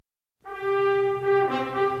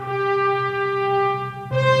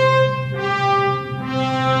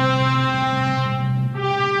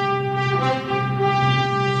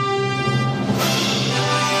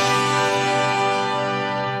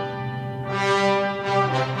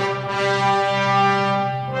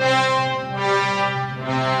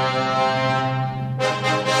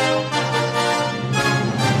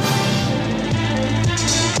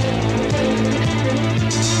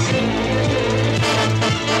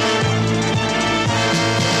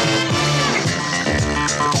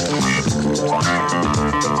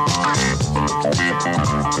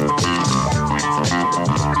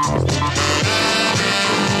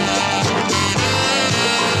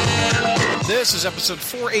This is episode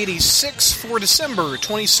 486 for December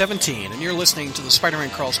 2017, and you're listening to the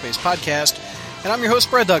Spider-Man Crawl Space podcast, and I'm your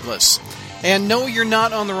host, Brad Douglas. And no, you're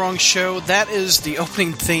not on the wrong show. That is the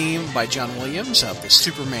opening theme by John Williams of the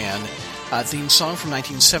Superman theme song from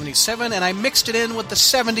 1977, and I mixed it in with the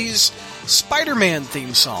 70s Spider-Man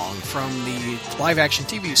theme song from the live-action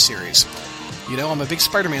TV series. You know, I'm a big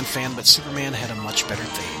Spider-Man fan, but Superman had a much better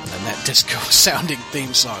theme than that disco-sounding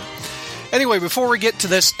theme song. Anyway, before we get to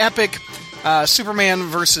this epic Superman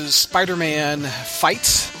versus Spider-Man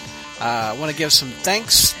fight, I want to give some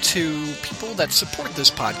thanks to people that support this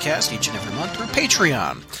podcast each and every month through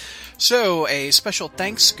Patreon. So, a special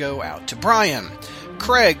thanks go out to Brian,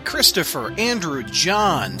 Craig, Christopher, Andrew,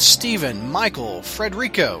 John, Stephen, Michael,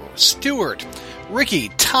 Frederico, Stuart, Ricky,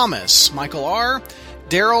 Thomas, Michael R.,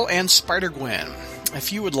 Daryl, and Spider-Gwen.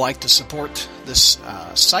 If you would like to support this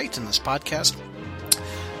site and this podcast,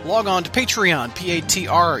 log on to Patreon,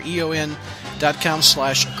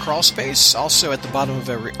 patreon.com/crawlspace. Also at the bottom of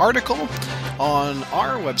every article on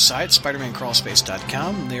our website,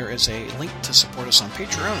 spidermancrawlspace.com, there is a link to support us on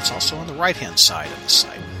Patreon. It's also on the right-hand side of the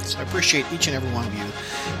site. So I appreciate each and every one of you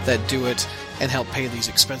that do it and help pay these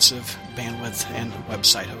expensive bandwidth and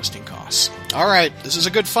website hosting costs. All right, this is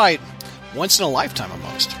a good fight. Once in a lifetime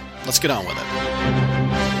almost. Let's get on with it.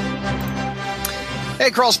 Hey,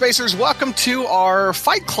 Crawl Spacers, welcome to our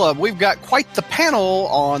Fight Club. We've got quite the panel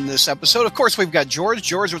on this episode. Of course, we've got George.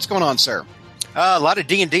 George, what's going on, sir? A lot of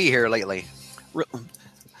D&D here lately.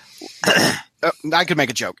 I could make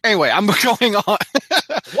a joke. Anyway, I'm going on.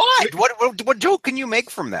 Why? What joke can you make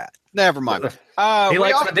from that? Never mind. He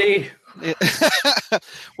likes the D.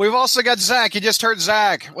 We've also got Zach. You just heard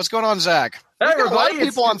Zach. What's going on, Zach? Hey, We've got everybody. a lot of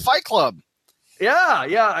people on Fight Club. Yeah.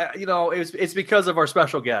 You know, it's because of our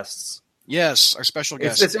special guests. Yes, our special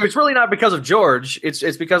guests. It's really not because of George. It's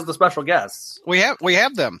because of the special guests. We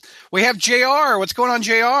have them. We have JR. What's going on,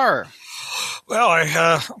 JR? Well,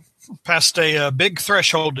 I passed a big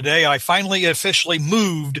threshold today. I finally officially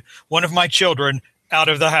moved one of my children out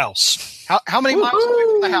of the house. How many miles away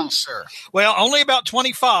from the house, sir? Well, only about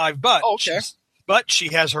 25, but okay. But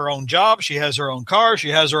she has her own job. She has her own car.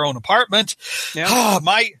 She has her own apartment. Yeah.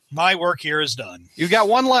 My work here is done. You got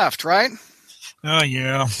one left, right? Oh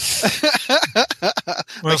yeah.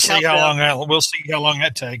 We'll see how long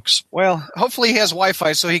that takes. Well, hopefully he has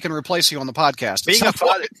Wi-Fi so he can replace you on the podcast.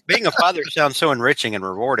 Being a father sounds so enriching and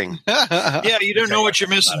rewarding. Yeah, you don't know what you're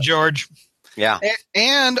missing, George. Yeah.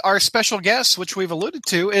 And our special guest, which we've alluded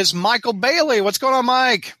to, is Michael Bailey. What's going on,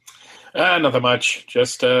 Mike? Nothing much.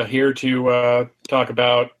 Just here to talk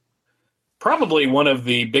about probably one of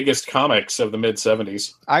the biggest comics of the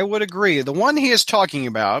mid-'70s. I would agree. The one he is talking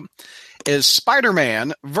about is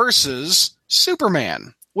Spider-Man versus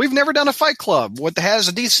Superman. We've never done a Fight Club that has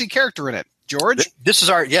a DC character in it. George? This is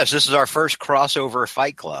our first crossover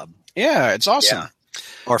Fight Club. Yeah, it's awesome. Yeah.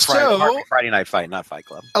 Or Friday Night Fight, not Fight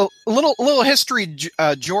Club. A little history,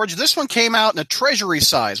 George. This one came out in a treasury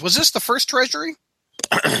size. Was this the first treasury?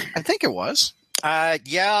 I think it was.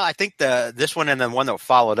 Yeah, I think this one and the one that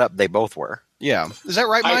followed up, they both were. Yeah. Is that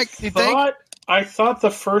right, Mike? I thought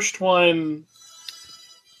the first one...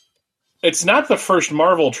 It's not the first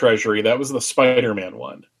Marvel treasury. That was the Spider-Man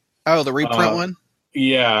one. Oh, the reprint one?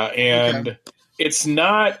 Yeah, and It's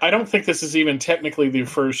not... I don't think this is even technically the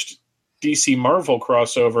first DC Marvel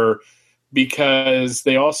crossover because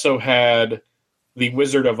they also had the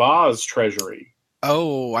Wizard of Oz treasury.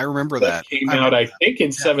 Oh, I remember that. Came out, I think,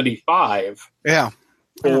 in 75. Yeah.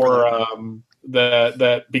 Because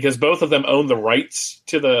both of them own the rights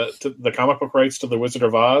to the comic book rights to the Wizard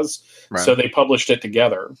of Oz, right. So they published it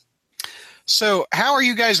together. So, how are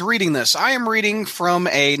you guys reading this? I am reading from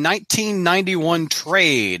a 1991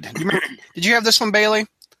 trade. Did you have this one, Bailey?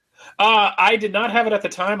 I did not have it at the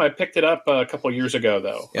time. I picked it up a couple years ago,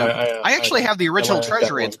 though. Yeah. I actually have the original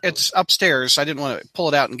treasury. It's upstairs. I didn't want to pull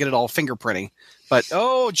it out and get it all fingerprinty. But,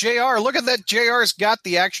 JR, look at that. JR's got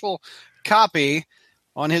the actual copy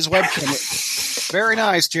on his webcam. Very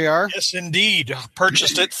nice, JR. Yes, indeed.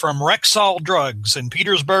 Purchased it from Rexall Drugs in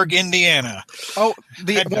Petersburg, Indiana. Oh,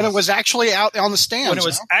 when it was actually out on the stands. When it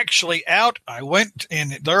was actually out, I went,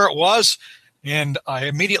 and there it was. And I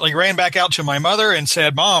immediately ran back out to my mother and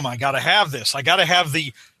said, Mom, I got to have this. I got to have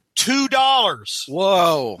the $2.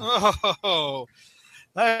 Whoa. Oh,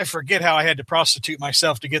 I forget how I had to prostitute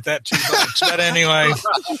myself to get that $2. But anyway,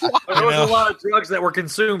 there was a lot of drugs that were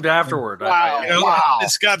consumed afterward. Wow! Wow!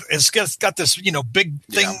 It's got this big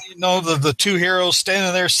thing. Yeah. The two heroes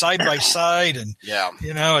standing there side by side, and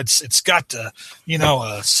it's got a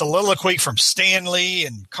soliloquy from Stan Lee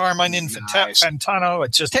and Carmine Infantino.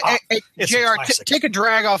 It's just JR, take a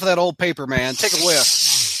drag off of that old paper, man. Take a whiff.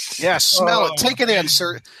 Yeah, smell it. Take it in,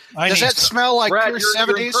 sir. Does that smell like Brad, pure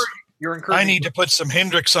 70s? You're encouraging. I need to put some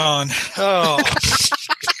Hendrix on. Oh.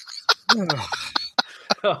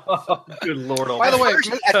 Oh, good Lord. By the way,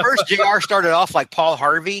 at first JR started off like Paul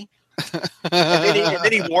Harvey. and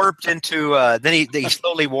then he warped into he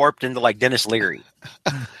slowly warped into like Dennis Leary.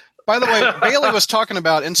 By the way, Bailey was talking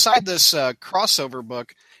about inside this crossover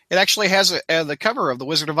book. It actually has the cover of the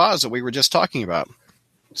Wizard of Oz that we were just talking about.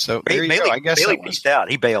 So there you go. I guess Bailey peaced out.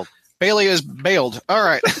 He bailed. Bailey is bailed. All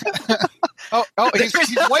right. He's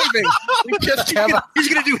waving. We just have He's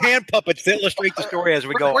going to do hand puppets to illustrate the story as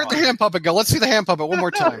we go. Where'd the hand puppet go? Let's see the hand puppet one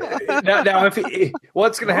more time. Now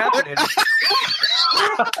what's going to happen is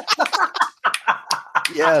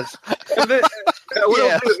yes.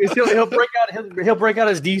 He'll break out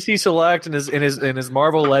his DC Select and his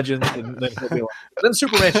Marvel Legends, and then he'll be like, then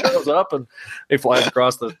Superman shows up and he flies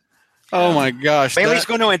across the. Oh my gosh! Bailey's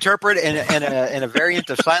going to interpret in a variant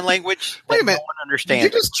of sign language. Wait a minute, no one understands.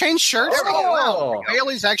 Did you just change shirts? Oh. Wow.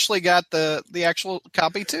 Bailey's actually got the actual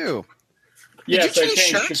copy too. Yes, Did I you change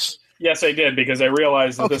changed. shirts? Yes, I did because I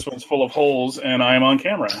realized that this one's full of holes and I am on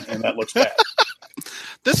camera, and that looks bad.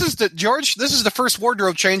 This is the first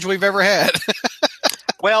wardrobe change we've ever had.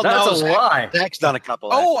 Well, that's a lie. Zach's done a couple.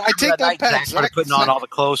 Oh, I take that back. Zach started putting on all the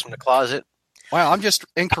clothes from the closet. Wow, I'm just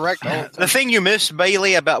incorrect. The thing you miss,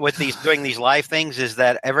 Bailey, about with doing these live things is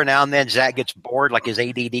that every now and then Zach gets bored, like his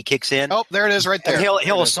ADD kicks in. Oh, there it is, right there. And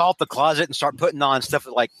he'll assault the closet and start putting on stuff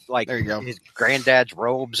like there you go. His granddad's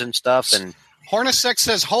robes and stuff. And Hornacek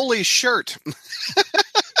says, "Holy shirt."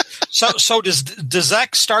 So does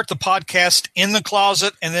Zach start the podcast in the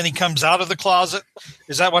closet and then he comes out of the closet?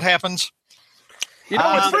 Is that what happens? You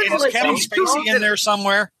know, is Kevin Spacey in there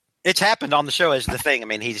somewhere? It's happened on the show as the thing. I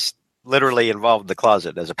mean, he's literally involved in the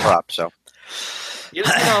closet as a prop. So,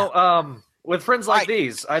 with friends like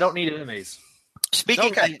these, I don't need enemies.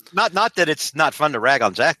 Speaking, not that it's not fun to rag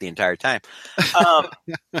on Zach the entire time,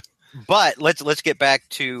 but let's get back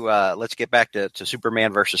to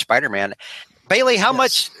Superman versus Spider-Man. Bailey, how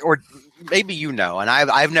much, or maybe and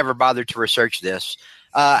I've never bothered to research this.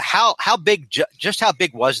 How big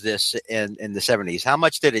was this in the 70s? How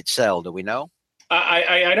much did it sell? Do we know?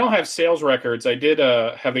 I don't have sales records. I did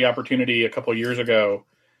have the opportunity a couple years ago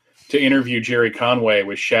to interview Jerry Conway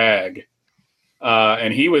with Shag.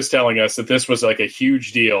 And he was telling us that this was like a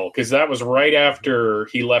huge deal because that was right after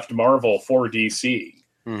he left Marvel for DC.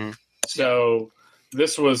 Mm-hmm. So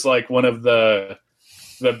this was like one of the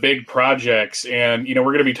big projects. And, we're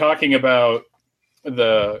going to be talking about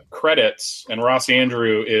the credits, and Ross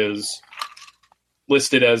Andru is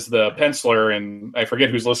listed as the penciler, and I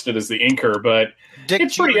forget who's listed as the inker, but Dick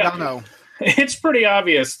Giordano. It's pretty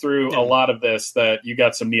obvious through a lot of this that you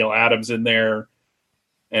got some Neil Adams in there,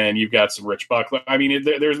 and you've got some Rich Buckler. I mean,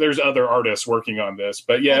 there's other artists working on this,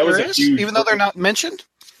 but yeah, it was a huge, even though they're not mentioned.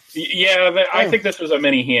 Yeah, I think this was a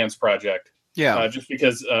many hands project. Yeah, just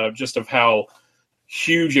because just of how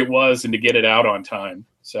huge it was, and to get it out on time.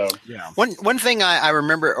 So yeah, one thing I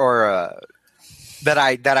remember, or that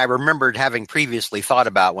I remembered having previously thought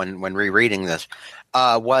about when rereading this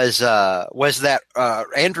was that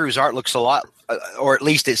Andrew's art looks a lot, or at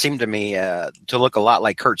least it seemed to me to look a lot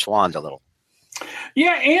like Curt Swan's a little.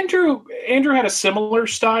 Yeah, Andrew had a similar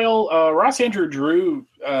style. Ross Andru drew,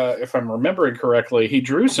 if I'm remembering correctly, he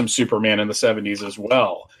drew some Superman in the 70s as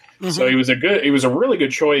well. Mm-hmm. So he was a really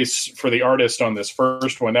good choice for the artist on this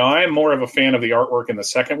first one. Now, I am more of a fan of the artwork in the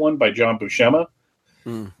second one by John Buscema,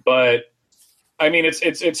 but I mean,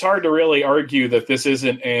 it's hard to really argue that this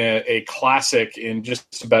isn't a classic in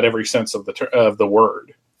just about every sense of the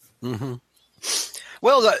word. Mm-hmm.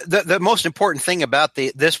 Well, the most important thing about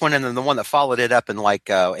this one and then the one that followed it up in like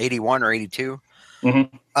 81 or 82,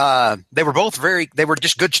 they were both they were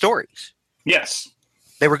just good stories. Yes.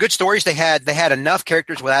 They were good stories. They had enough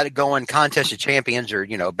characters without it going contest of champions or,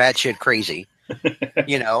 batshit crazy,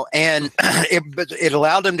 and it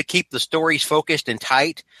allowed them to keep the stories focused and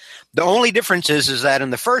tight. The only difference is that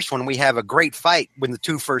in the first one, we have a great fight when the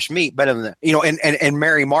two first meet, but in the, in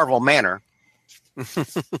Mary Marvel manner.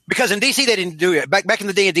 Because in DC, they didn't do it. Back in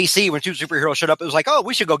the day in DC, when two superheroes showed up, it was like, oh,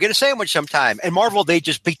 we should go get a sandwich sometime. And Marvel, they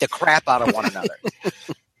just beat the crap out of one another.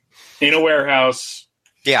 In a warehouse.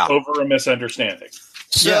 Yeah. Over a misunderstanding.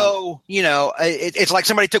 So, it's like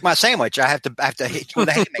somebody took my sandwich. I have to hit you with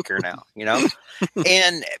a haymaker now,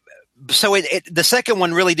 And so the second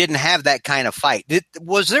one really didn't have that kind of fight.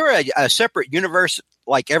 Was there a separate universe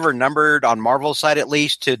like ever numbered on Marvel's side at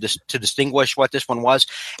least to distinguish what this one was?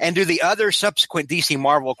 And do the other subsequent DC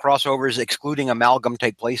Marvel crossovers, excluding Amalgam,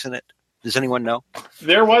 take place in it? Does anyone know?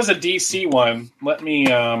 There was a DC one. Let me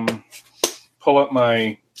pull up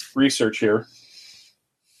my research here.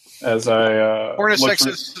 As I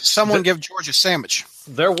someone give George a sandwich.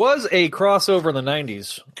 There was a crossover in the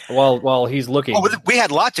 90s while he's looking. Oh, we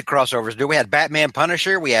had lots of crossovers. We had Batman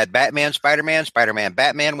Punisher. We had Batman Spider-Man, Spider-Man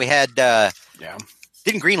Batman. We had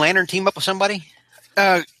didn't Green Lantern team up with somebody?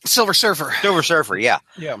 Silver Surfer. Silver Surfer, yeah.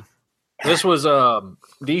 Yeah. This was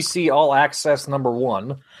DC All Access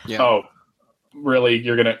 #1. Yeah. Oh, really?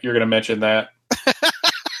 You're gonna mention that?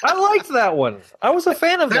 I liked that one. I was a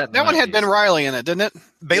fan of that. That one had Ben Reilly in it, didn't it?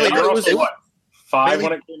 Bailey, it was what, 5 Bailey,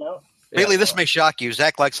 when it came out? Bailey, this may shock you.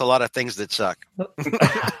 Zach likes a lot of things that suck.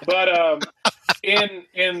 But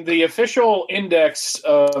in the official index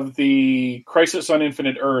of the Crisis on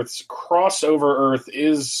Infinite Earths, Crossover Earth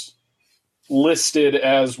is listed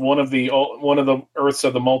as one of the Earths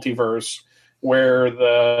of the multiverse, where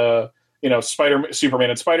the Superman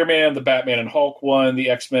and Spider-Man, the Batman and Hulk one, the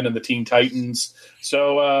X-Men and the Teen Titans.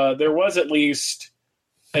 So there was at least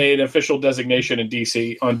an official designation in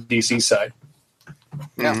DC on DC's side.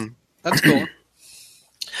 Yeah. Mm-hmm. That's cool.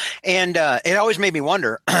 And it always made me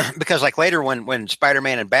wonder because, like, later when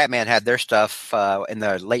Spider-Man and Batman had their stuff in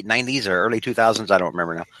the late '90s or early 2000s, I don't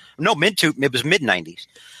remember now. No, it was mid '90s.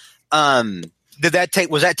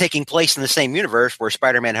 Was that taking place in the same universe where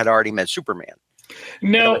Spider-Man had already met Superman?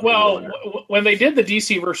 No, when they did the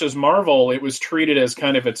DC versus Marvel, it was treated as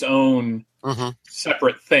kind of its own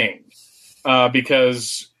separate thing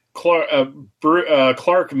because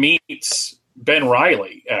Clark meets Ben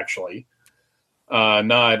Reilly, actually,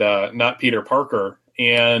 not Peter Parker,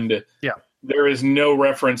 and there is no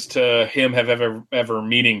reference to him ever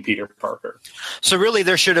meeting Peter Parker. So really,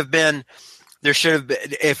 there should have been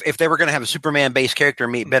if they were going to have a Superman-based character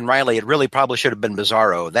meet Ben Reilly, it really probably should have been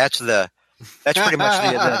Bizarro. That's pretty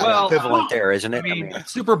much the equivalent there, isn't it? I mean,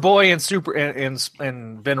 Superboy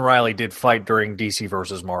and Ben Reilly did fight during DC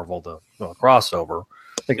versus Marvel, the crossover.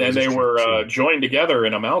 And they were joined together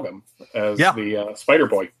in Amalgam as the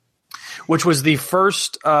Spider-Boy. Which was the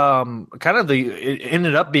first it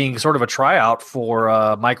ended up being sort of a tryout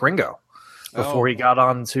for Mike Ringo before he got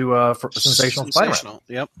on to Sensational Spider-Man.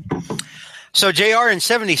 Yep. So, JR, in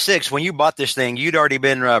 '76, when you bought this thing, you'd already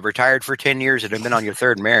been retired for 10 years and had been on your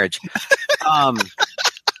third marriage.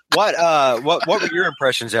 What were your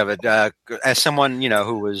impressions of it as someone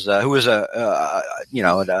who was an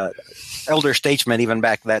elder statesman even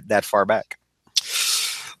back that far back?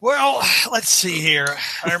 Well, let's see here.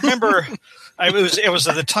 I remember it was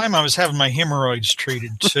at the time I was having my hemorrhoids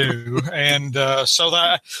treated too, and so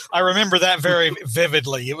that I remember that very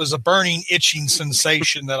vividly. It was a burning, itching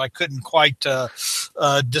sensation that I couldn't quite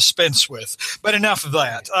dispense with. But enough of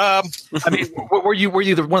that. I mean, were you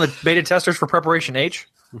one of the beta testers for Preparation H?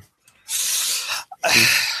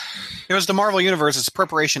 It was the Marvel Universe. It's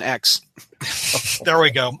Preparation X. There we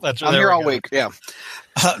go. I'm here all week. Yeah.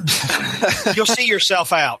 You'll see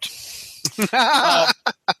yourself out. It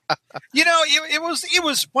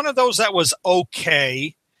was one of those that was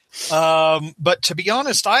okay. But to be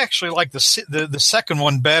honest, I actually like the second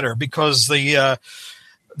one better because the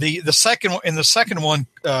second one,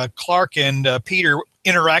 Clark and Peter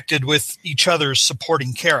interacted with each other's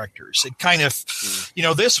supporting characters. It kind of,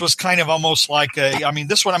 this was kind of almost like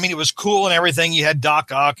this one, it was cool and everything. You had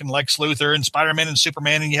Doc Ock and Lex Luthor and Spider-Man and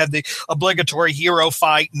Superman, and you had the obligatory hero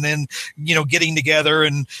fight and then, getting together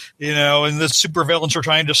and the supervillains were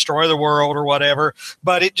trying to destroy the world or whatever.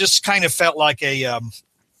 But it just kind of felt like a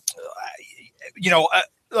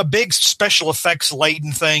big special effects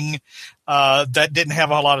laden thing that didn't have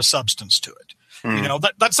a lot of substance to it.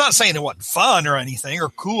 That's not saying it wasn't fun or anything or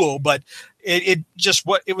cool, but it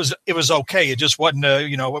was okay. It just wasn't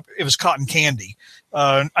it was cotton candy.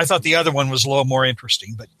 I thought the other one was a little more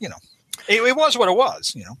interesting, but it was what it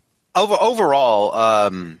was. Overall,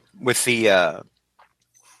 with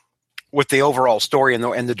the overall story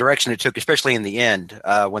and the direction it took, especially in the end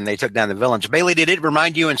when they took down the villains, Bailey, did it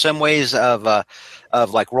remind you in some ways of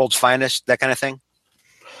like World's Finest, that kind of thing?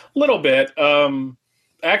 A little bit.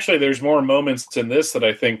 Actually, there's more moments in this that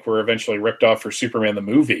I think were eventually ripped off for Superman the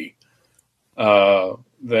movie than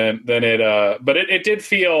it. But it did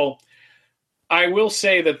feel. I will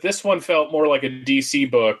say that this one felt more like a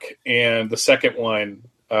DC book, and the second one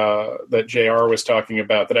that JR was talking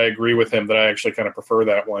about, that I agree with him, that I actually kind of prefer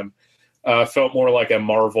that one, felt more like a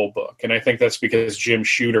Marvel book, and I think that's because Jim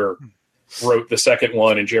Shooter wrote the second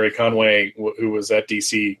one, and Jerry Conway, who was at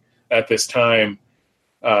DC at this time,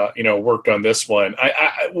 worked on this one.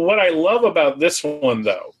 What I love about this one,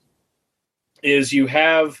 though, is you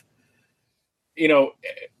have,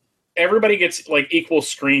 everybody gets like equal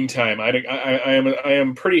screen time. I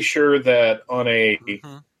am pretty sure that on a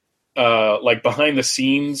like behind the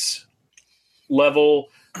scenes level,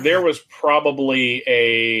 there was probably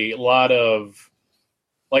a lot of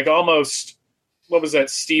like almost what was that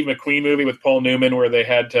Steve McQueen movie with Paul Newman where they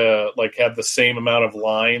had to like have the same amount of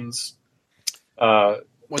lines?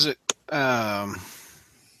 Was it? I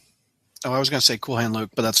was going to say Cool Hand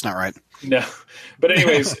Luke, but that's not right. No, but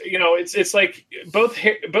anyways, it's like both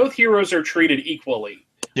heroes are treated equally.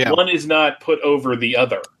 Yeah. One is not put over the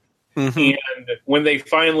other, and when they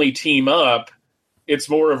finally team up, it's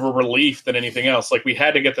more of a relief than anything else. Like we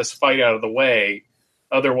had to get this fight out of the way,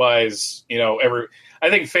 otherwise, I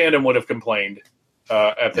think fandom would have complained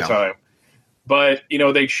at the time. But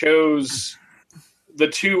they chose the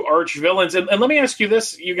two arch villains, and let me ask you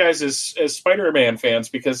this, you guys, as Spider-Man fans,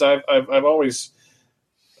 because I've always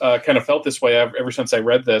kind of felt this way ever since I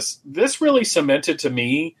read this. This really cemented to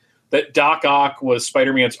me that Doc Ock was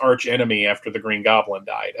Spider-Man's arch enemy after the Green Goblin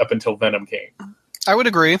died, up until Venom came. I would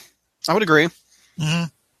agree. Mm-hmm.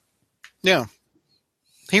 Yeah.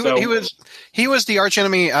 He was the arch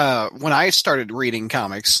enemy when I started reading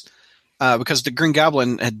comics, because the Green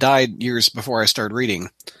Goblin had died years before I started reading.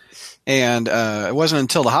 And it wasn't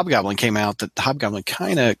until the Hobgoblin came out that the Hobgoblin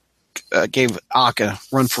kind of gave Ock a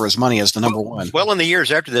run for his money as the number one. Well, in the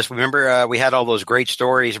years after this, remember we had all those great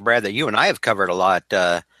stories, Brad, that you and I have covered a lot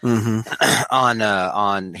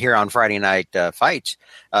on here on Friday Night Fights.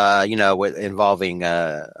 Involving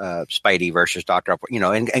Spidey versus Dr.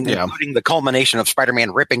 Including the culmination of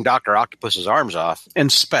Spider-Man ripping Dr. Octopus's arms off.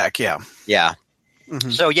 And Spec, yeah. Yeah. Mm-hmm.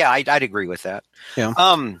 So, yeah, I'd agree with that. Yeah.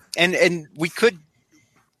 And we could –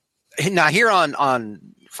 now, here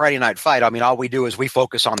on Friday Night Fight, I mean, all we do is we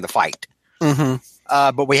focus on the fight. Mm-hmm.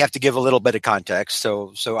 But we have to give a little bit of context.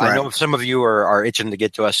 So right. I know some of you are itching to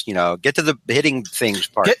get to us, get to the hitting things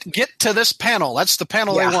part. Get to this panel. That's the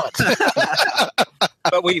panel they want.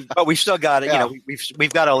 But we've still got to,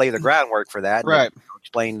 we've got to lay the groundwork for that. Right.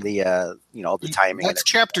 Explain the the timing. That's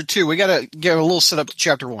chapter 2. We got to give a little setup to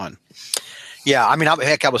chapter 1. Yeah, I mean,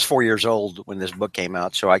 I was 4 years old when this book came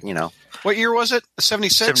out, so What year was it?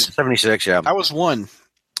 76? 76, yeah. I was 1.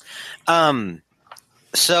 My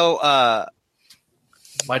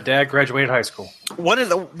dad graduated high school. One of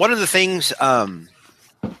the things that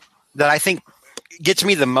I think gets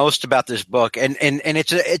me the most about this book, and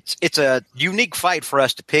it's a unique fight for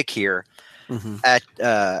us to pick here at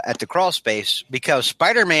the Crawl Space, because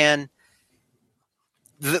Spider-Man,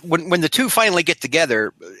 when the two finally get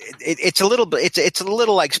together, it's a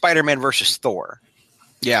little like Spider-Man versus Thor.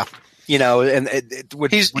 Yeah, he's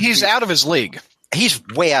out of his league. He's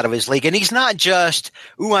way out of his league, and he's not just,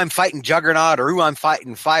 ooh, I'm fighting Juggernaut, or ooh, I'm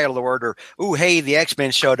fighting Firelord, or ooh, hey, the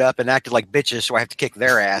X-Men showed up and acted like bitches, so I have to kick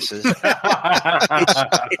their asses.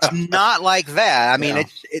 It's not like that. I mean,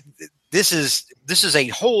 this is a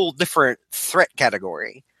whole different threat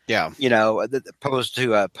category. Yeah, opposed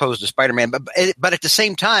to Spider-Man, but at the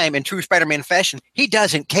same time, in true Spider-Man fashion, he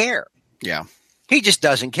doesn't care. Yeah, he just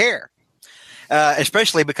doesn't care.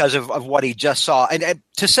 Especially because of what he just saw. And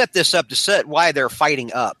to set this up, to set why they're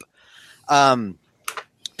fighting up,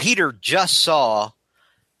 Peter just saw,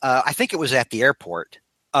 I think it was at the airport,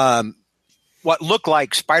 what looked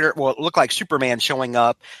like Superman showing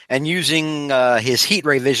up and using his heat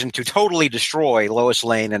ray vision to totally destroy Lois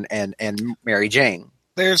Lane and Mary Jane.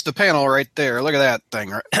 There's the panel right there. Look at that thing.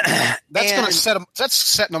 Right? That's going to set them. That's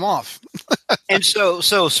setting them off. And so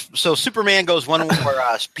Superman goes one way,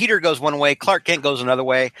 or Peter goes one way, Clark Kent goes another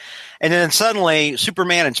way, and then suddenly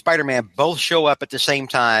Superman and Spider-Man both show up at the same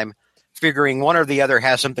time, figuring one or the other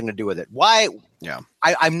has something to do with it. Why? Yeah,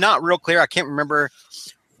 I'm not real clear. I can't remember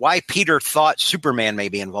why Peter thought Superman may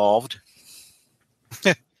be involved.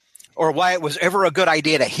 Or why it was ever a good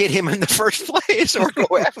idea to hit him in the first place or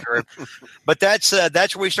go after him. But that's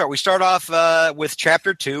where we start. We start off with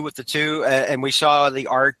chapter 2 with the two, and we saw the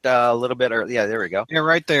art a little bit early. Yeah, there we go. Yeah,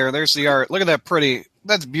 right there. There's the art. Look at that pretty.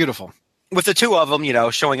 That's beautiful. With the two of them,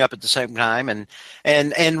 showing up at the same time,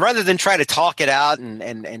 and rather than try to talk it out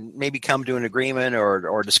and maybe come to an agreement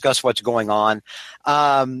or discuss what's going on,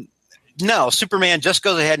 no, Superman just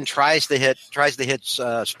goes ahead and tries to hit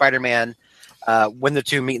Spider-Man. When the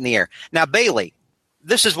two meet in the air. Now, Bailey,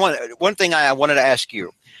 this is one thing I wanted to ask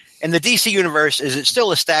you. In the DC universe, is it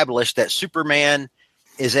still established that Superman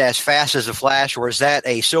is as fast as the Flash, or is that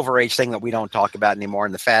a Silver Age thing that we don't talk about anymore?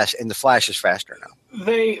 And the Flash is faster now.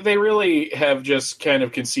 They really have just kind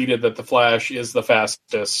of conceded that the Flash is the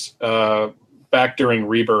fastest. Back during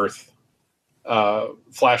Rebirth,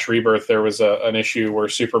 Flash Rebirth, there was an issue where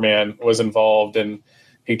Superman was involved, and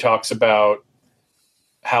he talks about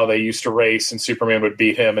how they used to race and Superman would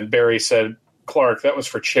beat him. And Barry said, Clark, that was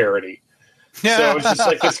for charity. Yeah. So it's just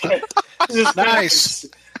like this guy. Just nice.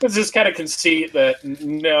 was this kind of conceit that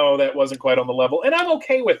no, that wasn't quite on the level, and I'm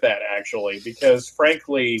okay with that actually, because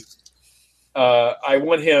frankly, I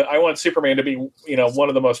want Superman to be one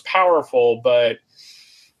of the most powerful, but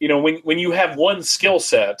when you have one skill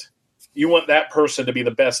set, you want that person to be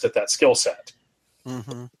the best at that skill set.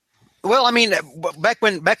 Mm-hmm. Well, I mean, back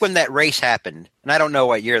when that race happened, and I don't know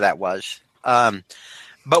what year that was,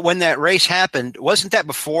 but when that race happened, wasn't that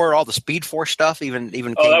before all the Speed Force stuff even came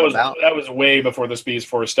about? That was way before the Speed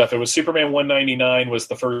Force stuff. It was Superman 199 was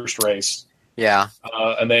the first race. Yeah.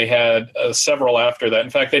 And they had several after that. In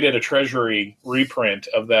fact, they did a Treasury reprint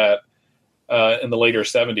of that in the later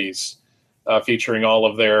 70s, featuring all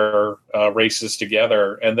of their races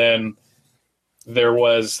together. And then there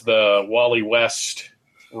was the Wally West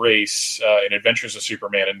race in Adventures of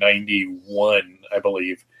Superman in 91, I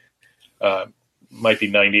believe. Might be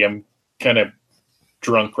 90. I'm kind of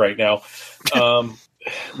drunk right now,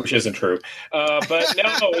 which isn't true. But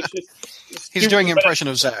no, it's just... He's doing an impression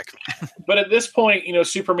of Zach. But at this point,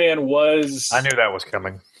 Superman was... I knew that was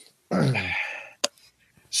coming.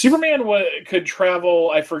 Superman could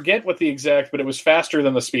travel, I forget what the exact, but it was faster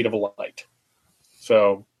than the speed of light.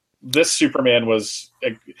 So this Superman was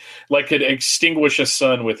could extinguish a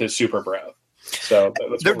sun with his super breath. So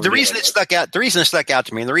the reason it stuck out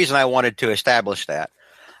to me, and the reason I wanted to establish that,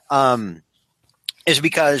 is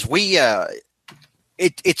because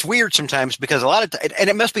it's weird sometimes, because a lot of and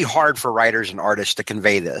it must be hard for writers and artists to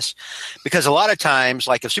convey this, because a lot of times,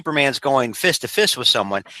 like if Superman's going fist to fist with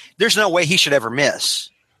someone, there's no way he should ever miss,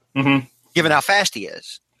 given how fast he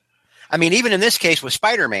is. I mean, even in this case with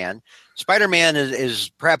Spider-Man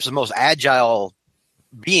is perhaps the most agile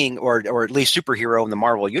being, or at least superhero in the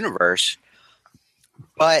Marvel universe.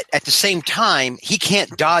 But at the same time, he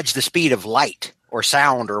can't dodge the speed of light or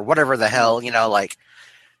sound or whatever the hell,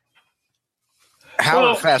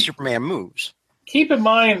 however fast Superman moves. Keep in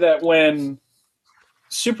mind that when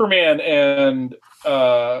Superman and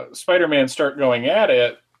Spider-Man start going at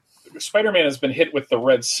it, Spider-Man has been hit with the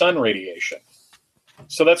red sun radiation.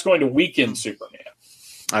 So that's going to weaken Superman.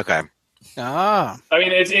 Okay. Ah. I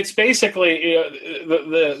mean, it's basically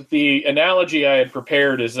the analogy I had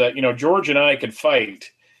prepared is that George and I could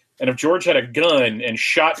fight, and if George had a gun and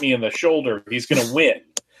shot me in the shoulder, he's going to win.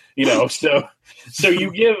 So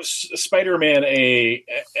you give Spider-Man a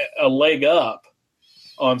leg up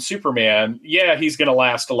on Superman. Yeah, he's going to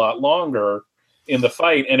last a lot longer in the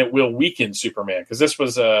fight, and it will weaken Superman, because this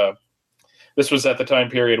was at the time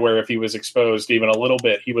period where if he was exposed even a little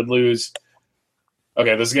bit, he would lose.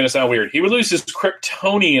 Okay, this is going to sound weird. He would lose his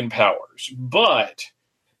Kryptonian powers, but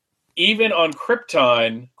even on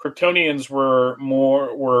Krypton, Kryptonians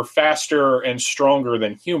were faster and stronger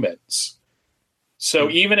than humans. So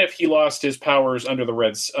even if he lost his powers under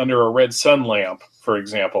a red sun lamp, for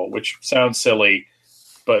example, which sounds silly,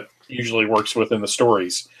 but usually works within the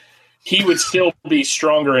stories, he would still be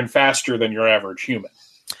stronger and faster than your average human.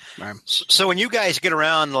 Right. So when you guys get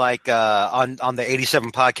around, like on the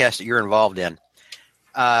 87 podcast that you're involved in,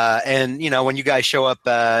 and when you guys show up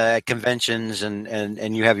at conventions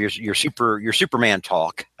and you have your Superman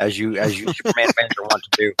talk, as you Superman fans are wont to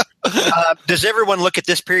do, does everyone look at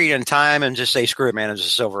this period in time and just say, "Screw it, man! It's a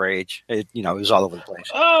Silver Age"? It was all over the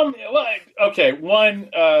place. Okay. One,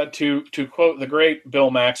 to quote the great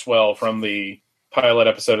Bill Maxwell from the pilot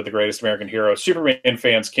episode of The Greatest American Hero, Superman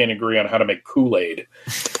fans can't agree on how to make Kool-Aid.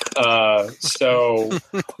 Oh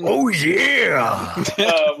yeah.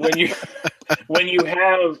 When you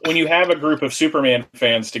have a group of Superman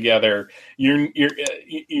fans together, you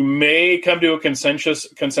may come to a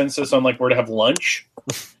consensus on like where to have lunch,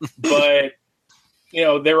 but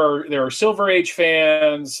there are Silver Age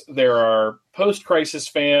fans, there are post-crisis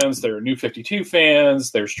fans, there are New 52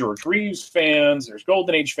 fans, there's George Reeves fans, there's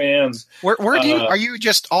Golden Age fans. Where do you are you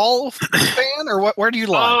just all fan, or what? Where do you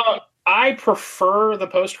lie? I prefer the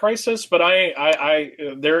post-crisis, but I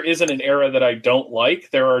there isn't an era that I don't like.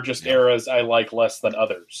 There are just eras I like less than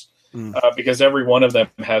others, because every one of them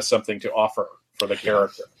has something to offer for the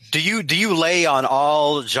character. Do you lay on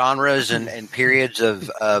all genres and periods of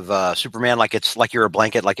Superman like it's like you're a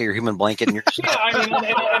blanket, like you're a human blanket? And you're just... Yeah, I mean,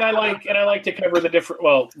 and I like to cover the different.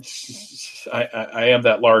 Well, I am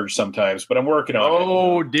that large sometimes, but I'm working on it.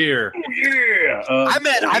 Oh dear. Oh, yeah. I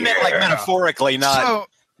meant like metaphorically, not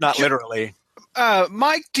literally.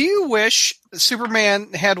 Mike, do you wish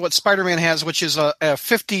Superman had what Spider-Man has, which is a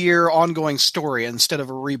 50-year ongoing story instead of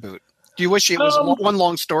a reboot? Do you wish it was one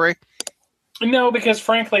long story? No, because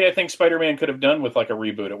frankly, I think Spider-Man could have done with like a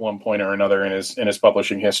reboot at one point or another in his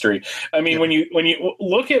publishing history. I mean, when you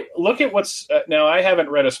look at what's now, I haven't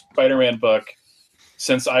read a Spider-Man book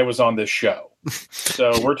since I was on this show.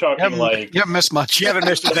 So we're talking like you haven't missed much. You haven't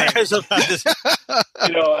missed a thing.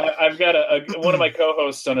 I've got one of my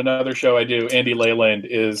co-hosts on another show I do, Andy Leyland,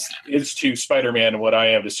 is to Spider-Man what I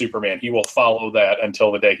am to Superman. He will follow that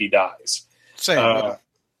until the day he dies. Same.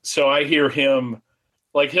 So I hear him,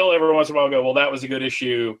 like, he'll every once in a while go, well, that was a good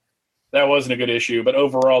issue. That wasn't a good issue, but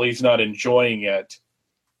overall he's not enjoying it.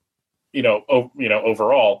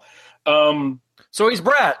 Overall. So he's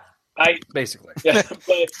Brad. Basically. Yeah,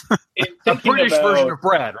 but the British version of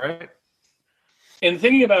Brad, right? And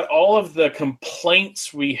thinking about all of the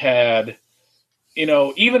complaints we had,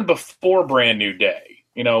 even before Brand New Day,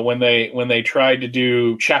 when they tried to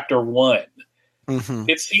do Chapter 1,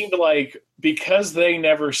 it seemed like because they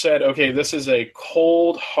never said, okay, this is a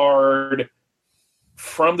cold, hard,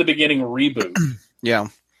 from the beginning reboot. Yeah.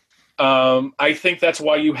 I think that's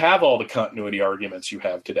why you have all the continuity arguments you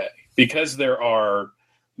have today, because there are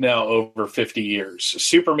now over 50 years.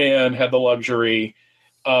 Superman had the luxury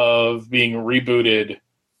of being rebooted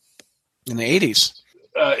in the 80s.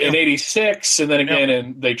 In 86, and then again,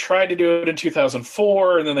 and they tried to do it in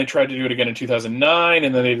 2004, and then they tried to do it again in 2009,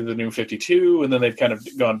 and then they did the New 52, and then they've kind of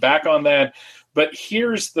gone back on that. But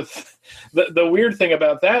here's the weird thing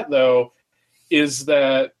about that, though, is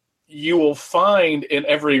that you will find in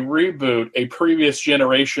every reboot a previous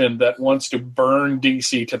generation that wants to burn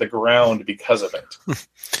DC to the ground because of it.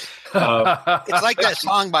 It's like that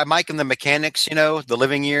song by Mike and the Mechanics, The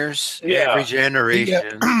Living Years. Yeah. Every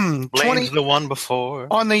generation blames the one before.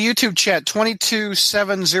 On the YouTube chat,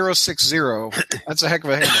 227060. That's a heck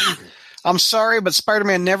of a handle. I'm sorry, but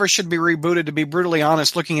Spider-Man never should be rebooted. To be brutally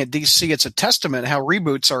honest, looking at DC, it's a testament how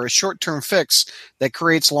reboots are a short-term fix that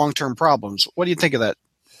creates long-term problems. What do you think of that,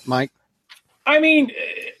 Mike? I mean,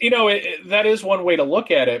 that is one way to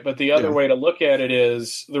look at it, but the other way to look at it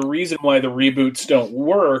is the reason why the reboots don't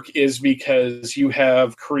work is because you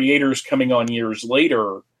have creators coming on years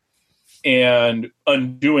later and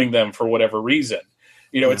undoing them for whatever reason.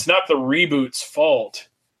 It's not the reboot's fault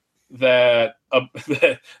that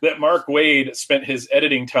that Mark Waid spent his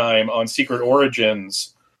editing time on Secret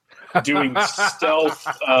Origins doing stealth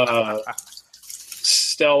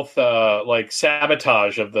like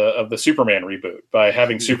sabotage of the Superman reboot by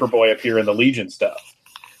having Superboy appear in the Legion stuff.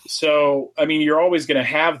 So, I mean, you're always going to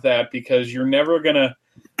have that because you're never going to.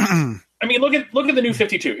 I mean, look at the New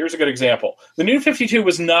 52. Here's a good example. The New 52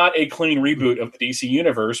 was not a clean reboot of the DC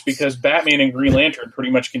universe because Batman and Green Lantern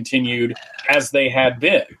pretty much continued as they had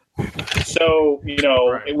been. So,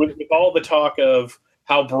 with all the talk of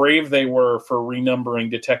how brave they were for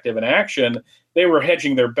renumbering Detective in Action, they were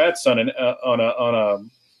hedging their bets on a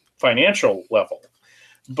financial level.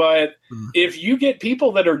 But if you get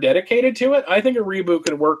people that are dedicated to it, I think a reboot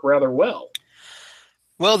could work rather well.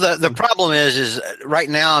 Well, the problem is right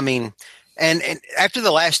now, I mean, and after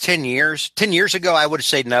the last 10 years ago, I would have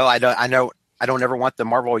said no. I don't ever want the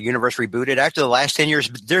Marvel Universe rebooted. After the last 10 years,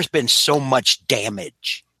 there's been so much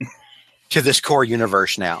damage to this core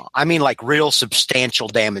universe now. I mean, like real substantial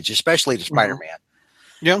damage, especially to Spider-Man.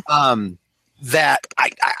 Yeah. That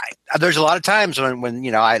I there's a lot of times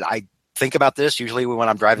when I think about this, usually when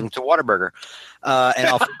I'm driving to Whataburger, and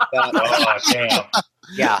I'll think about,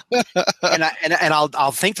 yeah, and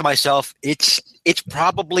I'll think to myself, it's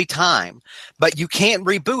probably time, but you can't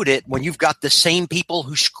reboot it when you've got the same people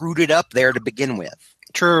who screwed it up there to begin with.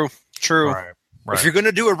 True. Right. If you're going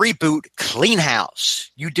to do a reboot, clean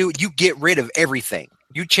house. You get rid of everything.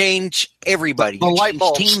 You change everybody. The light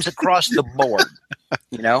bulbs. Teams across the board.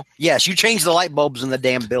 Yes, you change the light bulbs in the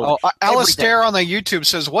damn building. Alistair on the YouTube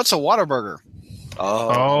says, "What's a Whataburger?"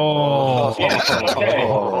 Oh. Yeah, okay.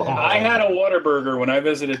 I had a Whataburger when I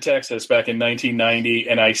visited Texas back in 1990,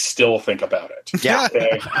 and I still think about it. Yeah,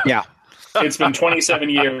 okay? Yeah. It's been 27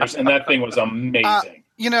 years, and that thing was amazing.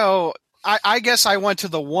 I guess I went to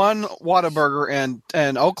the one Whataburger in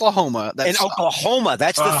Oklahoma. Oklahoma,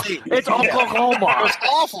 that's the thing. It's Oklahoma. It was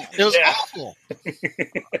awful. It was awful.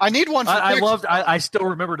 I need one for I still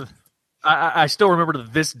remember I still remember to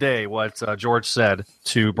this day what George said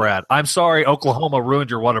to Brad. I'm sorry, Oklahoma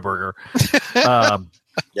ruined your Whataburger.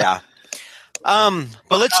 Yeah.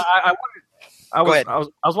 But let's. I was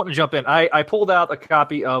wanting to jump in. I pulled out a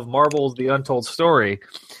copy of Marvel's The Untold Story.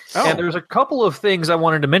 And there's a couple of things I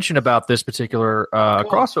wanted to mention about this particular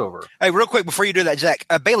crossover. Hey, real quick before you do that, Zach,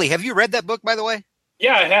 Bailey, have you read that book, by the way?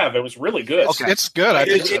 Yeah, I have. It was really good. Okay. It's good.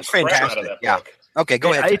 It's fantastic. Yeah. Okay,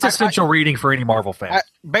 go ahead. It's essential reading for any Marvel fan.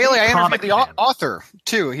 Bailey, I interviewed the author,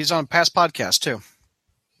 too. He's on past podcasts, too.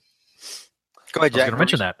 Go ahead, Jack. I was going to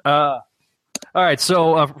mention that. All right,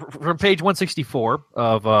 so from page 164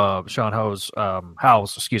 of Sean Howe's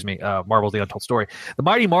Marvel's The Untold Story, the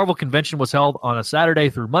Mighty Marvel Convention was held on a Saturday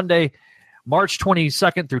through Monday, March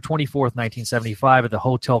 22nd through 24th, 1975 at the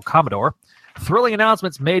Hotel Commodore. Thrilling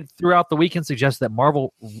announcements made throughout the weekend suggest that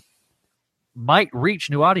Marvel might reach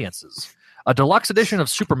new audiences. A deluxe edition of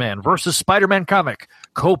Superman versus Spider-Man comic,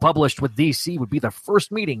 co-published with DC, would be the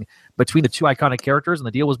first meeting between the two iconic characters, and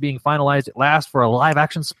the deal was being finalized at last for a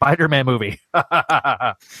live-action Spider-Man movie.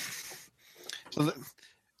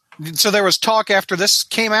 So there was talk after this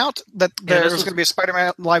came out that there was going to be a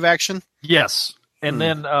Spider-Man live action? Yes. And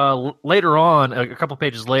then later on, a couple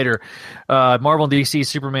pages later, Marvel and DC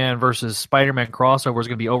Superman versus Spider-Man crossover is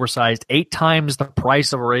going to be oversized 8 times the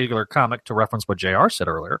price of a regular comic, to reference what JR said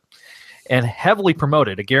earlier, and heavily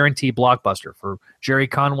promoted, a guaranteed blockbuster. For Jerry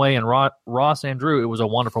Conway and Ross Andrew, it was a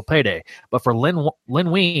wonderful payday. But for Len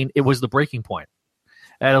Wein, it was the breaking point.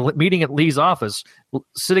 At a meeting at Lee's office,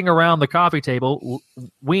 sitting around the coffee table,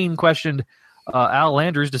 Wein questioned Al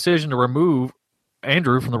Landry's decision to remove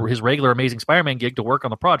Andrew from his regular Amazing Spider-Man gig to work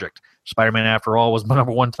on the project. Spider-Man, after all, was my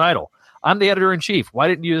 #1 title. I'm the editor-in-chief. Why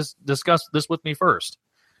didn't you discuss this with me first?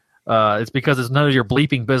 It's because it's none of your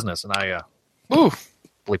bleeping business. And I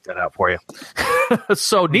bleep that out for you.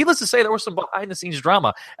 So, needless to say, there was some behind-the-scenes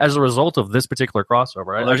drama as a result of this particular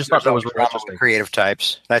crossover. I just thought that was really interesting. Creative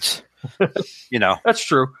types. That's, that's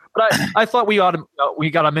true. But I thought we got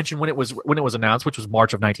to mention when it was announced, which was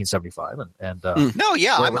March of 1975.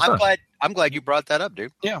 I'm glad you brought that up,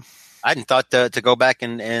 dude. Yeah, I hadn't thought to go back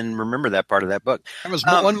and remember that part of that book. That was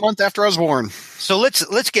 1 month after I was born. So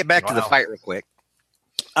let's get back to the fight real quick.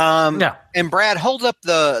 And Brad, hold up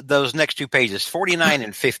those next 2 pages, 49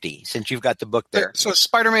 and 50, since you've got the book there. So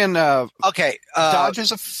Spider-Man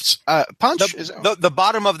dodges a punch? The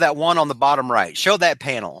bottom of that one on the bottom right. Show that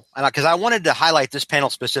panel. Because I wanted to highlight this panel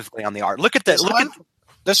specifically on the art. Look at that.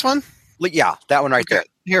 This one? Yeah, that one right there.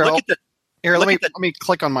 Here, let me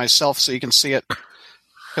click on myself so you can see it.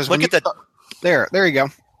 There you go.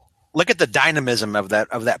 Look at the dynamism of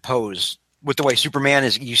that pose. With the way Superman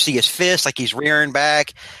is, you see his fist like he's rearing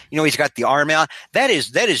back. He's got the arm out. That is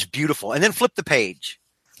beautiful. And then flip the page.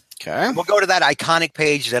 Okay. We'll go to that iconic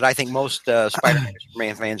page that I think most Spider-Man and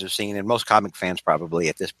Superman fans have seen, and most comic fans probably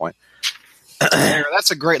at this point. That's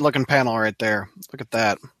a great looking panel right there. Look at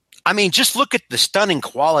that. I mean, just look at the stunning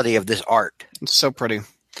quality of this art. It's so pretty.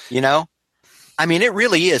 I mean, it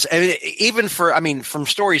really is. I mean, even from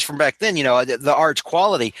stories from back then, the art's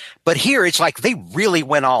quality. But here, it's like they really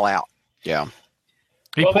went all out. Yeah.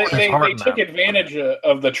 They took advantage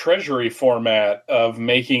of the Treasury format of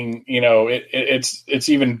making, it's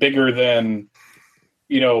even bigger than,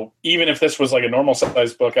 even if this was like a normal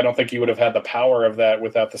size book, I don't think you would have had the power of that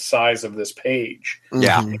without the size of this page.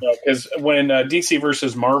 Yeah. Because when DC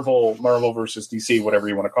versus Marvel versus DC, whatever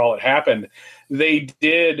you want to call it, happened, they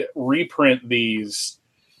did reprint these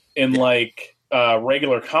in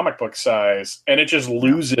regular comic book size, and it just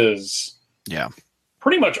loses. Yeah.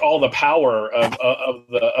 Pretty much all the power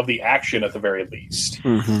of the action at the very least.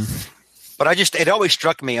 Mm-hmm. But it always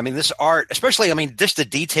struck me. I mean, this art, especially, just the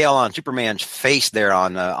detail on Superman's face there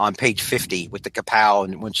on page 50 with the kapow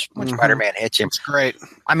and when Spider-Man hits him. It's great.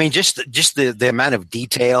 I mean, just the amount of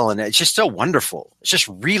detail, and it's just so wonderful. It's just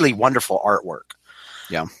really wonderful artwork.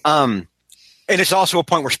 Yeah. And it's also a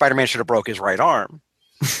point where Spider-Man should have broke his right arm.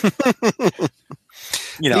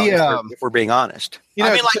 If we're being honest,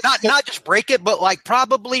 not just break it, but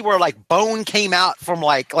probably where bone came out from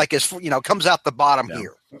his comes out the bottom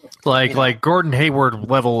here, like Gordon Hayward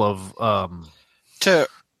level of to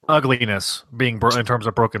ugliness being in terms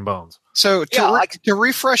of broken bones. So to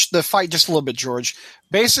refresh the fight just a little bit, George,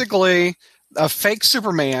 basically a fake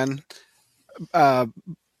Superman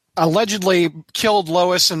allegedly killed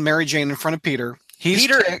Lois and Mary Jane in front of Peter.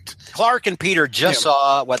 Clark and Peter just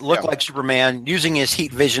saw what looked like Superman using his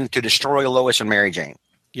heat vision to destroy Lois and Mary Jane.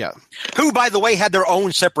 Yeah. Who, by the way, had their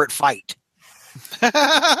own separate fight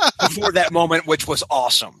before that moment, which was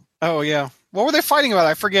awesome. Oh, yeah. What were they fighting about?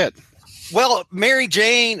 I forget. Well, Mary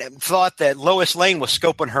Jane thought that Lois Lane was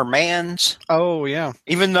scoping her mans. Oh, yeah.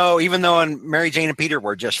 Even though Mary Jane and Peter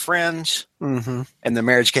were just friends, and the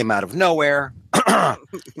marriage came out of nowhere.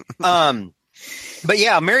 But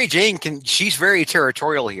yeah, Mary Jane she's very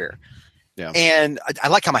territorial here. Yeah. And I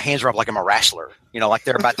like how my hands are up like I'm a wrestler, like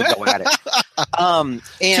they're about to go at it.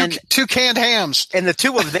 And two canned hams. And the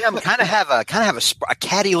two of them kind of have a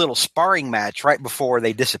catty little sparring match right before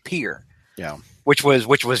they disappear. Yeah. Which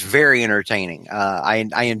was very entertaining.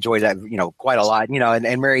 I enjoyed that, quite a lot,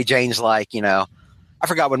 and Mary Jane's like, I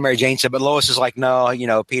forgot what Mary Jane said, but Lois is like,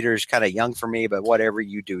 no, Peter's kind of young for me, but whatever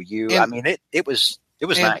you do, it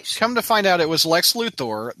was nice. Come to find out, it was Lex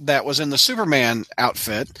Luthor that was in the Superman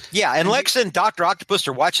outfit. Yeah, and Lex and Dr. Octopus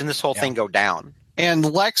are watching this whole thing go down. and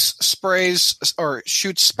Lex sprays or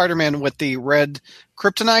shoots Spider-Man with the red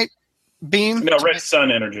kryptonite beam. No, red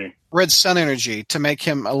sun energy. Red sun energy to make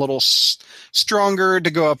him a little stronger to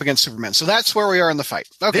go up against Superman. So that's where we are in the fight.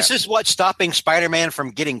 Okay. This is what's stopping Spider-Man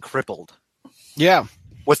from getting crippled. Yeah.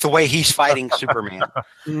 With the way he's fighting Superman.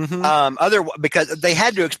 Because they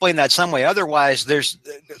had to explain that some way. Otherwise,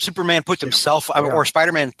 Superman puts himself, or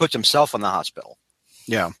Spider-Man puts himself in the hospital.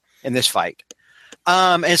 Yeah. In this fight.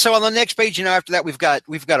 And so on the next page, after that, we've got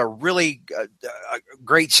a really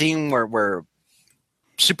great scene where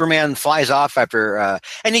Superman flies off after,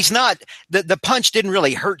 and he's not, the punch didn't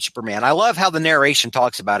really hurt Superman. I love how the narration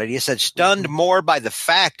talks about it. He said, stunned more by the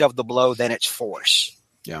fact of the blow than its force.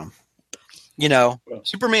 Yeah.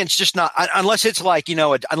 Superman's just not, unless it's like,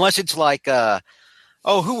 who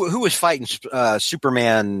was fighting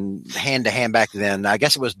Superman hand to hand back then? I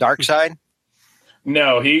guess it was Darkseid.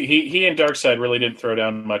 No, he and Darkseid really didn't throw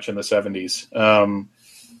down much in the 70s.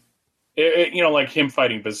 Like him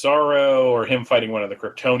fighting Bizarro or him fighting one of the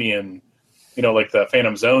Kryptonian, like the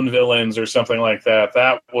Phantom Zone villains or something like that.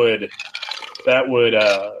 That would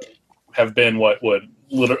have been what would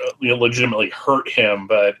legitimately hurt him.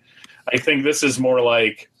 But I think this is more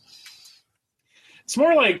like,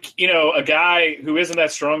 a guy who isn't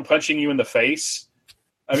that strong punching you in the face.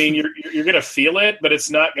 I mean, you're going to feel it, but it's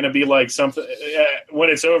not going to be like something. When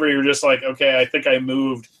it's over, you're just like, okay, I think I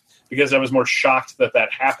moved because I was more shocked that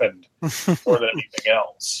happened more than anything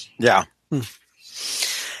else. Yeah,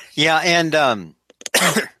 yeah, and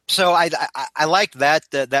so I liked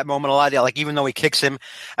that moment a lot. Like, even though he kicks him,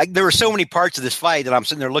 there were so many parts of this fight that I'm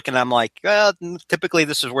sitting there looking. I'm like, well, typically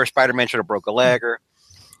this is where Spider-Man should have broke a leg or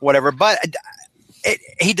whatever, but.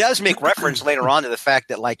 He does make reference later on to the fact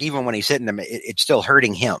that, like, even when he's hitting him, it's still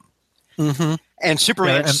hurting him. Mm-hmm. And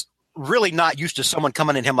Superman's really not used to someone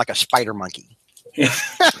coming at him like a spider monkey.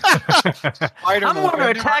 I'm going to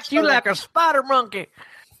attack you like a spider monkey.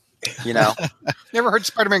 Never heard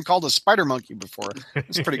Spider-Man called a spider monkey before.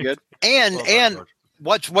 It's pretty good. And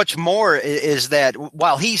what's more is that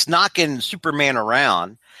while he's knocking Superman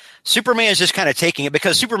around, Superman is just kind of taking it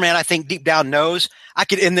because Superman, I think, deep down knows I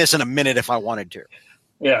could end this in a minute if I wanted to.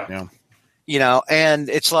 Yeah. And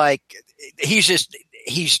it's like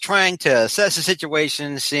he's trying to assess the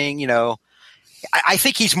situation, seeing, I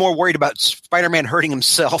think he's more worried about Spider-Man hurting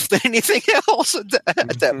himself than anything else at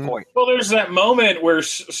that point. Well, there's that moment where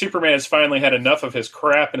Superman has finally had enough of his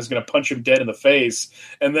crap and is going to punch him dead in the face.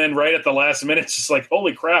 And then right at the last minute, it's just like,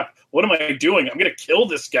 holy crap, what am I doing? I'm going to kill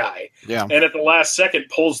this guy. Yeah. And at the last second,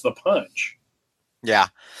 pulls the punch. Yeah.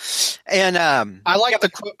 And I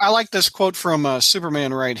like this quote from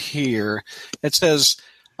Superman right here. It says,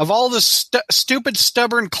 of all the stupid,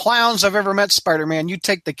 stubborn clowns I've ever met, Spider-Man, you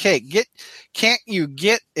take the cake. Can't you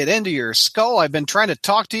get it into your skull? I've been trying to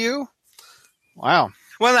talk to you. Wow.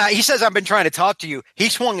 Well, he says I've been trying to talk to you. He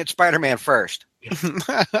swung at Spider-Man first.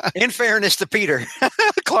 In fairness to Peter,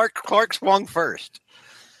 Clark swung first.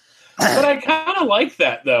 But I kind of like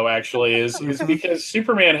that, though, actually, is because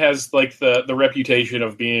Superman has like the reputation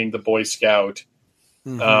of being the Boy Scout.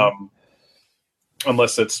 Mm-hmm.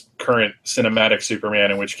 Unless it's current cinematic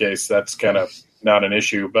Superman, in which case that's kind of not an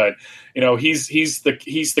issue. But he's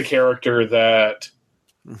the character that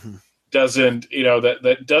doesn't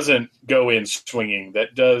that doesn't go in swinging.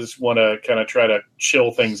 That does want to kind of try to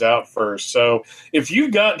chill things out first. So if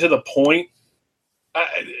you got to the point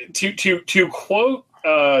to quote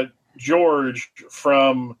George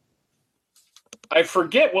from, I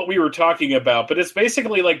forget what we were talking about, but it's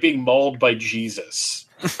basically like being mauled by Jesus.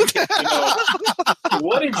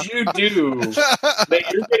 What did you do that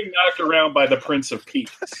you're getting knocked around by the Prince of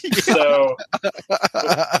Peace? So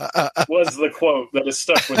was the quote that has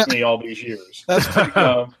stuck with me all these years.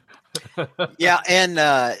 Yeah, and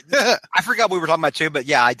I forgot what we were talking about too, but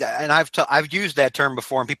yeah, I've used that term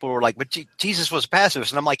before, and people were like, "But Jesus was a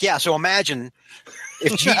pacifist," and I'm like, "Yeah." So imagine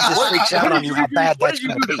if Jesus freaks out on you, how bad that's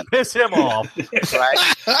going to be. Piss him off,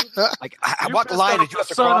 right? Like, what line did you have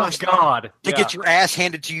to cross God to get your ass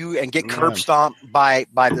handed to you and get curb stomped by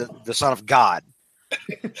the Son of God?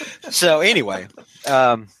 So anyway,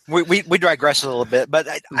 we digress a little bit, but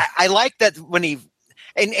I like that when he.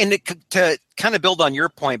 And to kind of build on your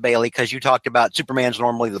point, Bailey, because you talked about Superman's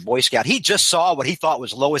normally the Boy Scout. He just saw what he thought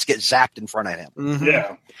was Lois get zapped in front of him. Mm-hmm.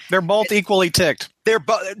 Yeah, they're both equally ticked.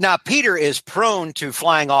 Now Peter is prone to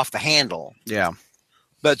flying off the handle. Yeah,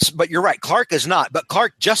 but you're right. Clark is not. But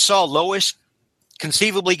Clark just saw Lois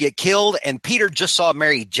conceivably get killed, and Peter just saw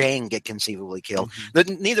Mary Jane get conceivably killed.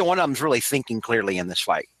 Mm-hmm. Neither one of them is really thinking clearly in this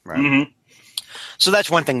fight. Right. Mm-hmm. So that's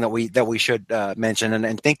one thing that we should mention,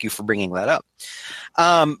 and thank you for bringing that up.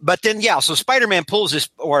 But then, so Spider-Man pulls this,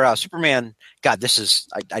 or Superman. God, this is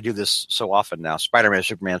I do this so often now. Spider-Man,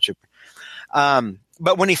 Superman,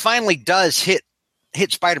 but when he finally does hit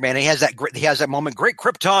Spider-Man, he has that moment. Great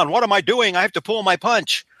Krypton! What am I doing? I have to pull my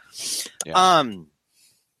punch. Yeah.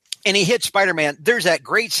 And he hits Spider-Man. There's that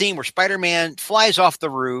great scene where Spider-Man flies off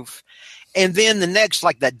the roof. And then the next,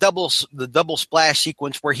 like the double splash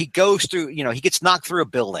sequence where he goes through, he gets knocked through a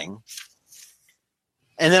building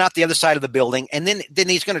and then out the other side of the building. And then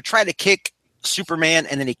he's going to try to kick Superman,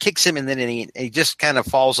 and then he kicks him, and then he just kind of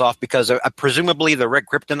falls off because presumably the red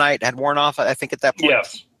kryptonite had worn off, I think, at that point.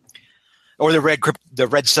 Yes. Or the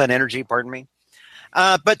red sun energy, pardon me.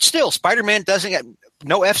 But still, Spider-Man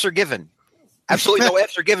no Fs are given. Absolutely no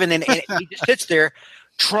Fs are given. And he just sits there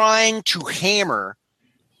trying to hammer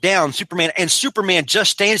down Superman, and Superman just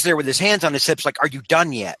stands there with his hands on his hips like, are you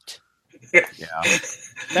done yet? Yeah.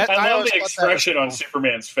 I love the expression on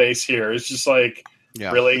Superman's face here. It's just like,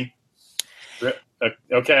 really?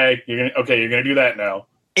 Okay, you're gonna do that now.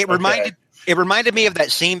 It reminded me of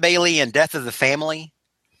that scene, Bailey, in Death of the Family.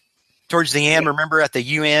 Towards the end, remember at the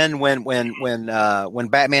UN when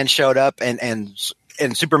Batman showed up and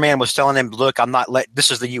Superman was telling him, "Look,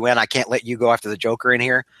 this is the UN. I can't let you go after the Joker in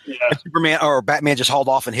here." Yeah. And Superman or Batman just hauled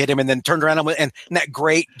off and hit him, and then turned around and that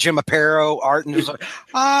great Jim Aparo art, and was like,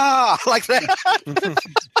 like that.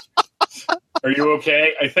 Are you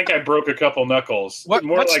okay? I think I broke a couple knuckles. What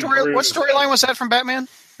storyline was that from Batman?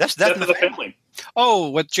 That's Death of the Family. Oh,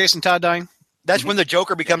 with Jason Todd dying? That's when the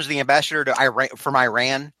Joker becomes the ambassador from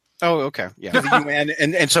Iran. Oh, okay. Yeah. To the UN,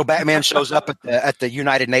 and so Batman shows up at the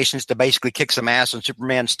United Nations to basically kick some ass, and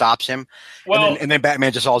Superman stops him. Well, and then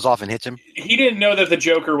Batman just hauls off and hits him. He didn't know that the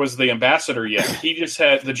Joker was the ambassador yet. He just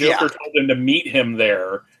had the Joker told him to meet him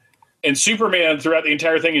there, and Superman throughout the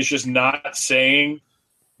entire thing is just not saying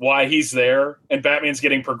why he's there, and Batman's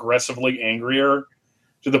getting progressively angrier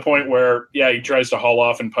to the point where he tries to haul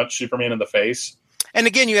off and punch Superman in the face. And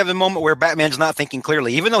again, you have the moment where Batman's not thinking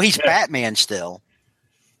clearly, even though he's Batman still.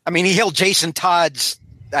 I mean, he held Jason Todd's,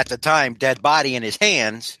 at the time, dead body in his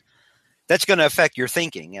hands. That's going to affect your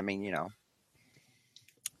thinking. I mean,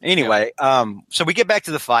 Anyway, so we get back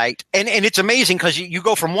to the fight. And it's amazing because you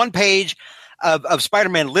go from one page of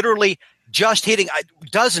Spider-Man literally just hitting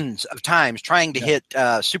dozens of times trying to hit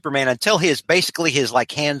Superman until his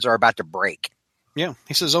hands are about to break. Yeah.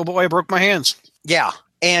 He says, "Oh, boy, I broke my hands." Yeah.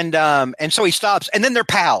 And so he stops. And then they're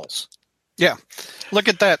pals. Yeah. Look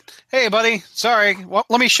at that. Hey, buddy. Sorry. Well,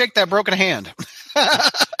 let me shake that broken hand.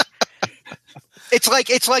 It's like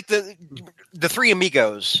the Three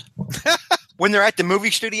Amigos when they're at the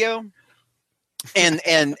movie studio, and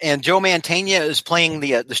Joe Mantegna is playing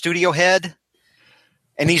the studio head,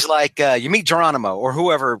 and he's like, "You meet Geronimo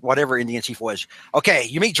or whatever Indian chief was. Okay,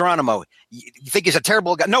 you meet Geronimo. You think he's a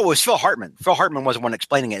terrible guy? No, it was Phil Hartman. Phil Hartman was the one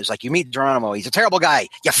explaining it. It's like, you meet Geronimo. He's a terrible guy.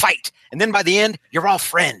 You fight, and then by the end, you're all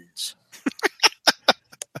friends."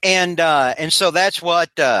 And so that's what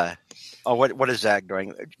is Zach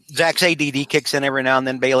doing? Zach's ADD kicks in every now and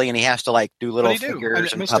then, Bailey, and he has to do little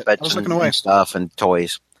figures and puppets and stuff and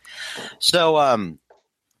toys. So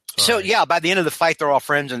by the end of the fight, they're all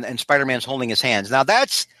friends, and Spider-Man's holding his hands. Now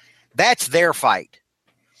that's their fight,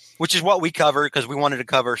 which is what we cover because we wanted to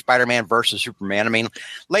cover Spider-Man versus Superman. I mean,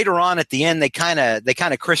 later on at the end, they kind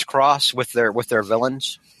of crisscross with their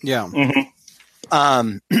villains. Yeah.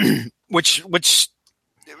 Mm-hmm. Which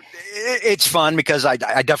it's fun because I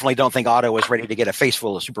definitely don't think Otto was ready to get a face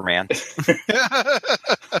full of Superman.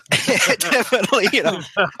 Definitely,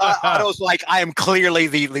 Otto's like, I am clearly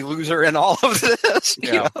the loser in all of this.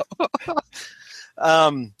 Yeah.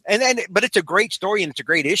 But it's a great story and it's a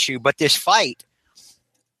great issue. But this fight,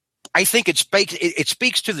 I think it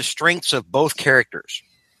speaks to the strengths of both characters.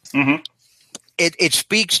 Mm-hmm. It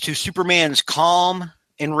speaks to Superman's calm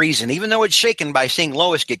and reason, even though it's shaken by seeing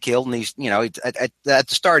Lois get killed, and he's, at the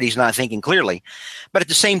start he's not thinking clearly, but at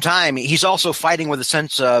the same time he's also fighting with a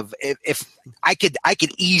sense of if I could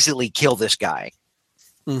easily kill this guy,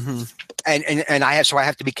 mm-hmm. and I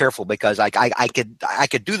have to be careful because I could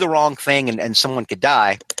do the wrong thing and someone could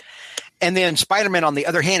die. And then Spider-Man, on the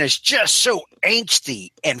other hand, is just so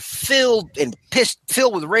angsty and filled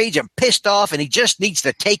with rage and pissed off, and he just needs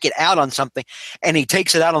to take it out on something, and he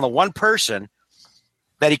takes it out on the one person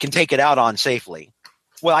that he can take it out on safely.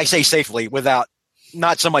 Well, I say safely without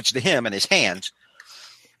not so much to him and his hands,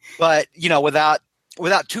 but without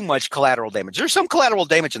too much collateral damage. There's some collateral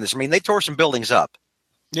damage in this. I mean, they tore some buildings up.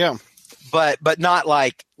 Yeah, but not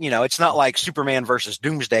like it's not like Superman versus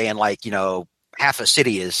Doomsday and half a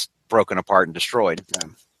city is broken apart and destroyed. Yeah.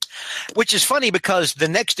 Which is funny because the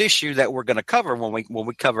next issue that we're going to cover when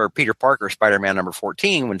we cover Peter Parker, Spider-Man number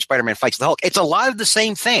 14, when Spider-Man fights the Hulk, it's a lot of the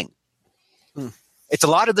same thing. It's a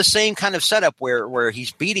lot of the same kind of setup where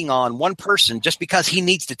he's beating on one person just because he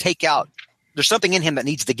needs to take out. There's something in him that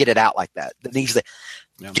needs to get it out like that needs to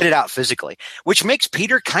get it out physically, which makes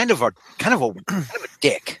Peter kind of a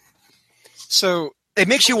dick. So it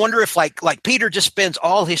makes you wonder if like Peter just spends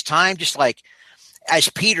all his time just like as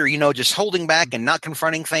Peter, just holding back and not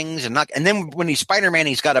confronting things and then when he's Spider-Man,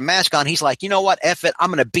 he's got a mask on. He's like, you know what? F it. I'm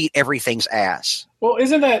going to beat everything's ass. Well,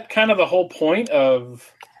 isn't that kind of the whole point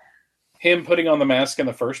of him putting on the mask in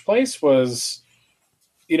the first place was,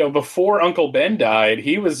 before Uncle Ben died,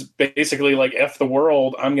 he was basically like, F the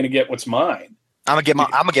world, I'm going to get what's mine. I'm going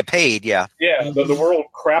to get paid, yeah. Yeah, the world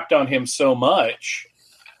crapped on him so much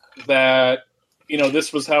that,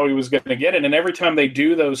 this was how he was going to get it. And every time they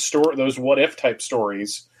do those what-if type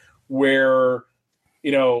stories where,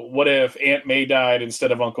 what if Aunt May died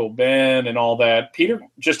instead of Uncle Ben and all that, Peter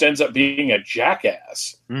just ends up being a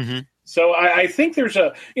jackass. Mm-hmm. So I think there's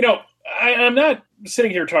I'm not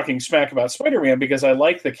sitting here talking smack about Spider-Man because I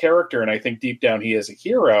like the character and I think deep down he is a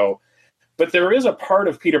hero. But there is a part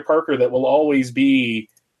of Peter Parker that will always be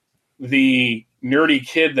the nerdy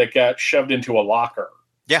kid that got shoved into a locker.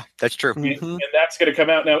 Yeah, that's true. And that's going to come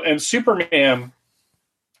out now. And Superman,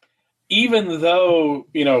 even though,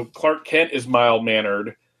 Clark Kent is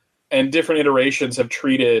mild-mannered and different iterations have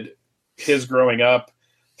treated his growing up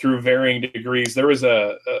through varying degrees. There was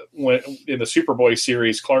when in the Superboy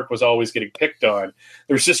series, Clark was always getting picked on.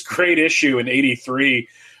 There's this great issue in 83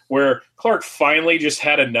 where Clark finally just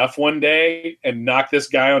had enough one day and knocked this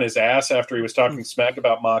guy on his ass after he was talking smack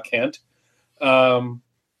about Ma Kent.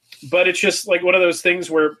 But it's just like one of those things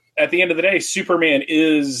where at the end of the day, Superman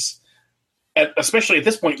is, especially at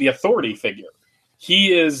this point, the authority figure.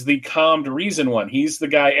 He is the calmed reason one. He's the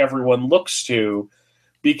guy everyone looks to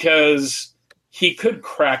because he could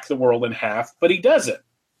crack the world in half, but he doesn't.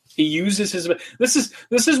 He uses his... This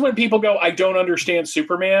is when people go, I don't understand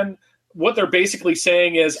Superman. What they're basically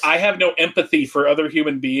saying is, I have no empathy for other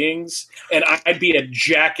human beings, and I'd be a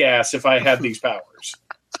jackass if I had these powers.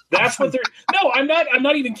 That's what they're... No, I'm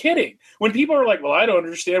not even kidding. When people are like, well, I don't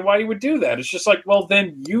understand why you would do that. It's just like, well,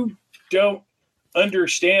 then you don't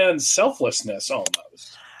understand selflessness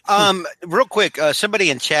almost. Real quick, somebody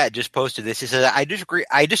in chat just posted this. He says, I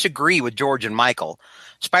disagree with George and Michael.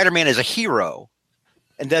 Spider-Man is a hero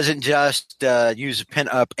and doesn't just use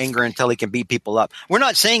pent-up anger until he can beat people up. We're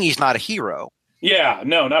not saying he's not a hero. Yeah,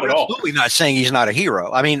 no, not We're at all. Absolutely not saying he's not a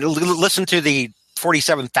hero. I mean, listen to the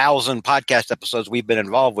 47,000 podcast episodes we've been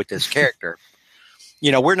involved with this character.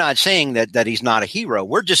 We're not saying that he's not a hero.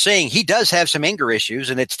 We're just saying he does have some anger issues,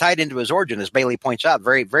 and it's tied into his origin, as Bailey points out,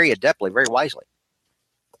 very, very adeptly, very wisely.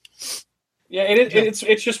 Yeah,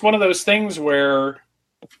 it's just one of those things where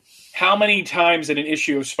how many times in an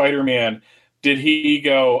issue of Spider-Man did he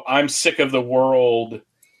go, I'm sick of the world,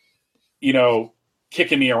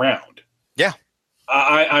 kicking me around? Yeah.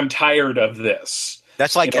 I'm tired of this.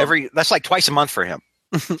 That's like that's like twice a month for him.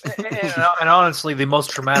 and honestly, the most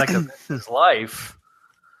traumatic of his life,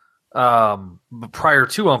 prior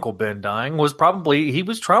to Uncle Ben dying, was probably he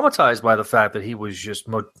was traumatized by the fact that he was just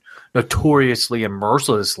notoriously and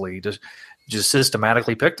mercilessly just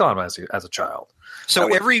systematically picked on as a child. So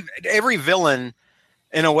every villain,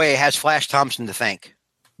 in a way, has Flash Thompson to thank.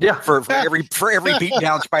 Yeah, for every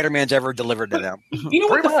beatdown Spider-Man's ever delivered to them.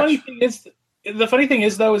 What the funny thing is? The funny thing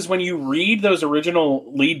is, though, is when you read those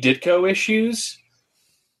original Lee Ditko issues,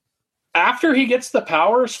 after he gets the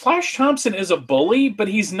powers, Flash Thompson is a bully, but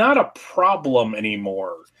he's not a problem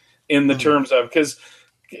anymore in the terms of, because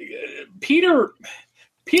Peter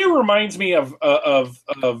reminds me of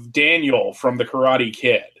Daniel from the Karate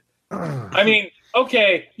Kid. I mean,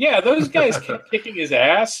 okay, yeah, those guys kept kicking his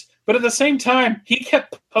ass, but at the same time, he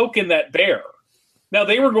kept poking that bear. Now,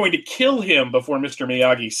 they were going to kill him before Mr.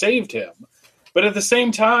 Miyagi saved him. But at the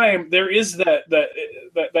same time, there is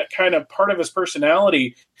that kind of part of his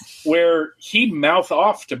personality where he'd mouth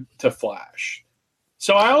off to Flash.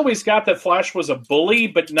 So I always got that Flash was a bully,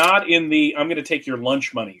 but not in the I'm going to take your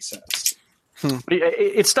lunch money sense.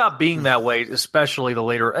 It stopped being that way, especially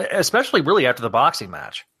really after the boxing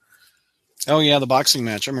match. Oh yeah, the boxing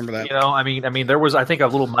match. I remember that. I mean, there was, I think, a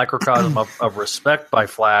little microcosm of respect by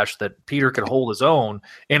Flash that Peter could hold his own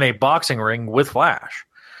in a boxing ring with Flash.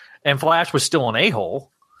 And Flash was still an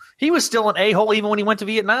a-hole. He was still an a-hole even when he went to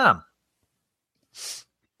Vietnam.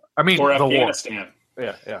 I mean, or the Afghanistan.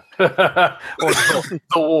 War. Yeah. Or the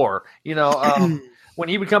war. When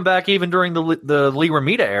he would come back even during the Lee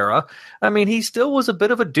Romita era, I mean, he still was a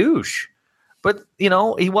bit of a douche. But, he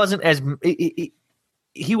wasn't as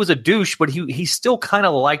he was a douche, but he still kind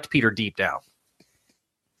of liked Peter deep down.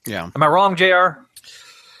 Yeah. Am I wrong, JR?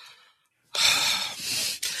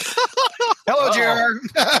 Hello, JR.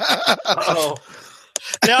 Oh.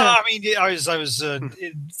 No, I mean, I was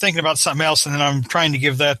thinking about something else, and then I'm trying to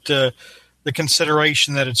give that the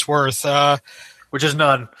consideration that it's worth. Which is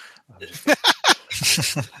none.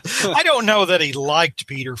 I don't know that he liked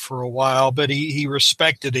Peter for a while, but he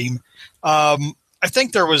respected him. I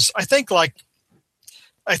think like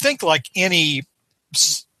any,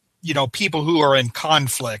 people who are in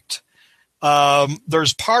conflict,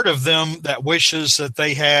 there's part of them that wishes that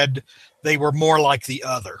they were more like the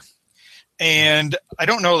other. And I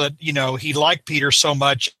don't know that, he liked Peter so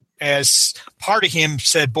much as part of him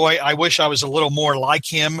said, boy, I wish I was a little more like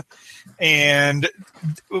him. And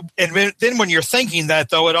then when you're thinking that,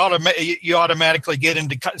 though, you automatically get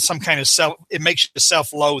into some kind of it makes you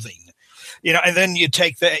self-loathing. And then you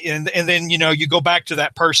take that, and then you go back to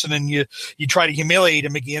that person and you try to humiliate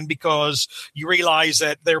him again because you realize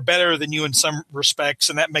that they're better than you in some respects,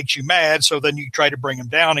 and that makes you mad. So then you try to bring them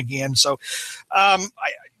down again. So,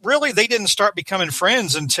 really, they didn't start becoming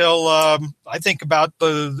friends until I think about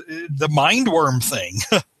the mindworm thing.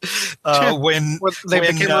 When they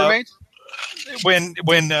became roommates.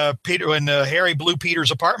 When Harry blew Peter's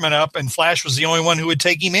apartment up, and Flash was the only one who would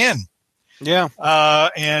take him in. Yeah.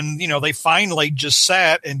 And, they finally just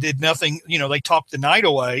sat and did nothing. They talked the night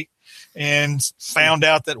away and found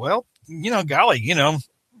out that, well, golly,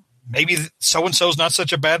 maybe so-and-so's not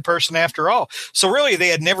such a bad person after all. So really, they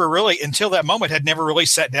had never really, until that moment, had never really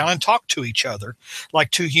sat down and talked to each other like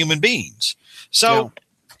two human beings. So,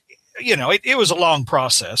 it was a long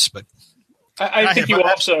process, but I think you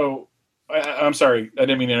also... I'm sorry, I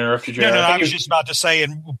didn't mean to interrupt you, Jerry. No, I was just about to say,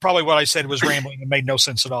 and probably what I said was rambling and made no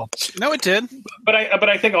sense at all. No, it did. But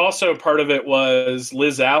I think also part of it was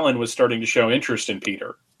Liz Allen was starting to show interest in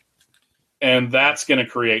Peter, and that's going to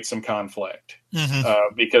create some conflict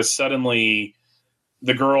because suddenly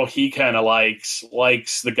the girl he kind of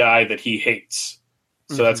likes the guy that he hates,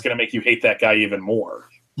 so that's going to make you hate that guy even more.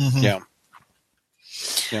 Yeah.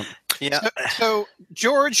 So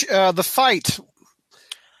George, the fight.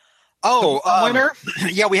 Winner?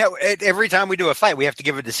 Yeah, we have every time we do a fight, we have to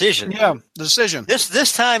give a decision. Yeah, decision.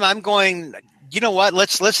 This time, I'm going. You know what?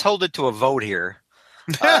 Let's hold it to a vote here,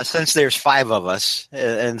 since there's 5 of us,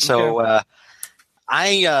 and so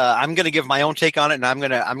I'm going to give my own take on it, and I'm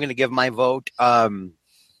going to give my vote. I'm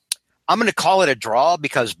going to call it a draw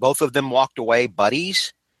because both of them walked away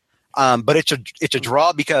buddies, but it's a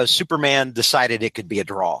draw because Superman decided it could be a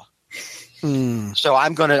draw. So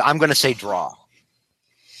I'm gonna say draw.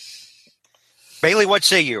 Bailey, what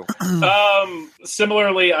say you?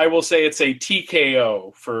 Similarly, I will say it's a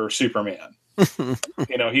TKO for Superman.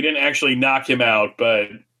 He didn't actually knock him out, but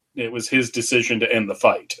it was his decision to end the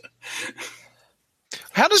fight.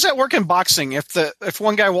 How does that work in boxing if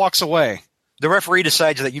one guy walks away? The referee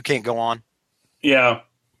decides that you can't go on. Yeah.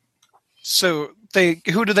 So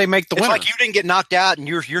who do they make the winner? It's like you didn't get knocked out, and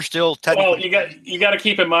you're still technically. Well, you got to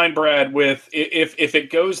keep in mind, Brad, with if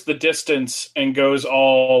it goes the distance and goes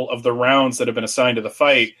all of the rounds that have been assigned to the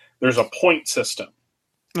fight, there's a point system.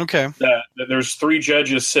 Okay. That there's 3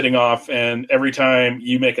 judges sitting off, and every time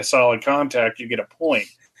you make a solid contact, you get a point.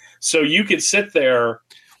 So you could sit there.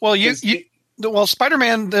 Well, well,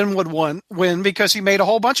 Spider-Man then would win because he made a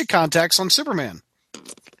whole bunch of contacts on Superman.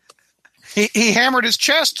 He hammered his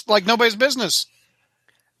chest like nobody's business.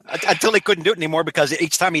 Until he couldn't do it anymore because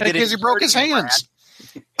each time he did it, because he broke his hands.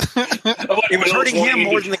 It was hurting him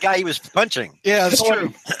more than the guy he was punching. Yeah, that's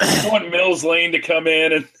true. I want Mills Lane to come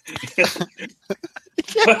in and.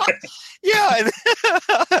 Yeah.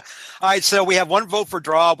 All right, so we have 1 vote for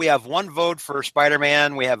draw. We have 1 vote for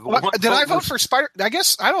Spider-Man. We have. Did I vote for Spider? I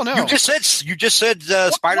guess I don't know. You just said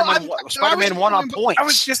Spider-Man. Spider-Man won on points. I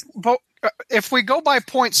was just if we go by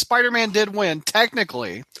points, Spider-Man did win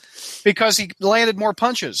technically because he landed more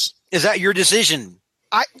punches. Is that your decision?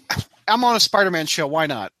 I'm on a Spider-Man show. Why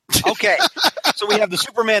not? Okay. So we have the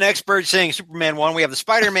Superman expert saying Superman won. We have the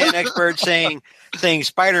Spider-Man expert saying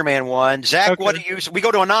Spider-Man won. Zach, What do you say? We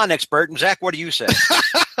go to a non-expert, and Zach, what do you say?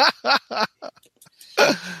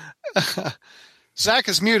 Zach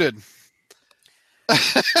is muted.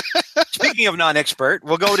 Speaking of non-expert,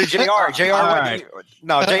 we'll go to JR. JR,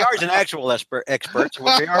 JR's an actual expert. So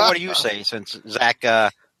JR, what do you say since Zach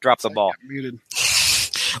dropped the ball? Muted.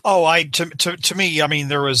 Oh, to me, I mean,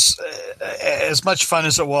 there was as much fun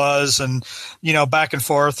as it was, and back and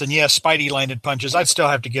forth, and yes, Spidey landed punches, I'd still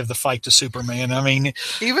have to give the fight to Superman. I mean,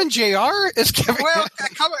 even JR is giving. Well,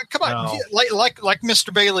 come on. No. Like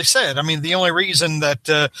Mr. Bailey said, I mean, the only reason that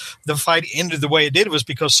the fight ended the way it did was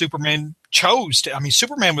because Superman chose to. I mean,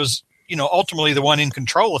 Superman was ultimately the one in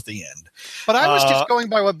control at the end. But I was just going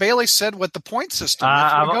by what Bailey said with the point system.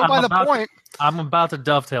 I'm about to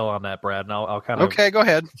dovetail on that, Brad, and I'll kind of. Okay, go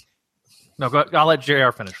ahead. No, I'll let JR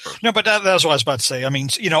finish first. No, but that's what I was about to say. I mean,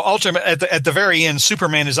 ultimately, at the very end,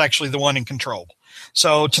 Superman is actually the one in control.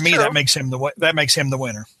 So to me, that makes him the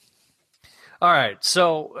winner. All right.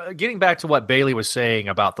 So getting back to what Bailey was saying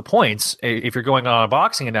about the points, if you're going on a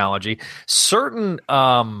boxing analogy, certain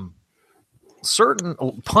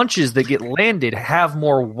punches that get landed have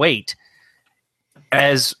more weight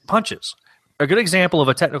as punches. A good example of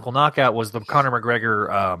a technical knockout was the Conor McGregor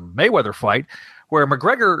Mayweather fight, where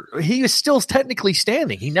McGregor, he is still technically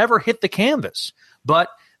standing. He never hit the canvas, but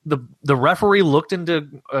the referee looked into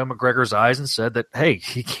McGregor's eyes and said that, hey,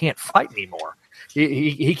 he can't fight anymore.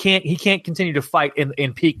 He can't continue to fight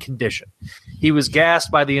in peak condition. He was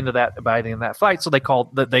gassed by the end of that fight, so they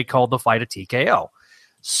called the fight a TKO.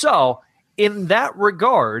 So in that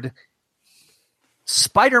regard,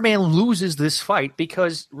 Spider-Man loses this fight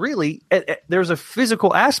because really there's a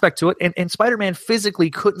physical aspect to it, and Spider-Man physically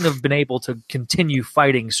couldn't have been able to continue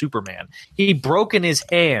fighting Superman. He broken his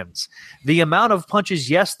hands. The amount of punches,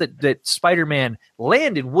 yes, that Spider-Man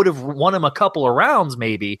landed would have won him a couple of rounds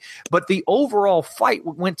maybe, but the overall fight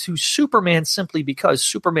went to Superman simply because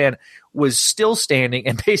Superman was still standing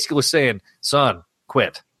and basically was saying, son,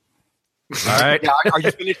 quit. All right. Yeah, are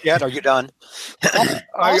you finished yet? Are you done?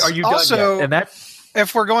 Are you done yet? And that.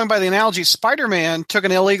 If we're going by the analogy, Spider-Man took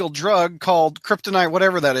an illegal drug called kryptonite,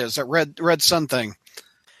 whatever that is, that red sun thing.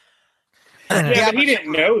 Yeah, but he didn't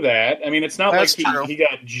know that. I mean, it's not like he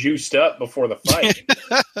got juiced up before the fight.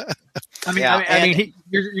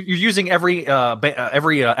 You're using every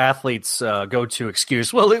athlete's go-to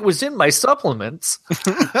excuse. Well, it was in my supplements,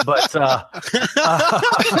 but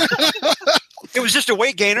it was just a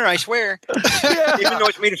weight gainer, I swear. Yeah. Even though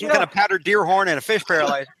it's made of some kind of powdered deer horn and a fish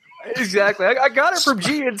paralyzer. Exactly. I got it from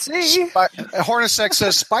GNC. Hornacek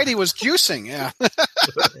says Spidey was juicing. Yeah.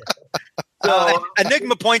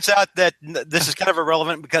 Enigma points out that this is kind of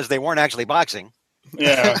irrelevant because they weren't actually boxing.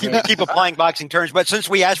 Yeah. keep applying boxing terms, but since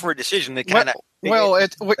we asked for a decision, it kind of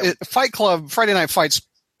Fight Club Friday Night Fights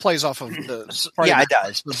plays off of the. It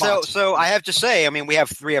does. So I have to say, I mean, we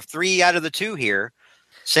have 3 out of the 2 here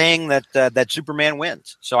saying that Superman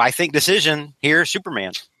wins. So I think decision here,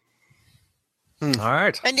 Superman. All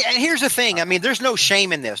right. And here's the thing. I mean, there's no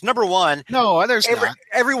shame in this. Number one, no, there's not.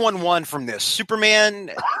 Everyone won from this. Superman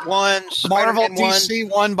won. Marvel, DC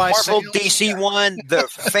won by Marvel, sales. DC won. The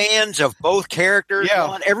fans of both characters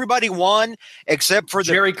won. Everybody won except for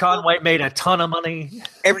Jerry Conway made a ton of money.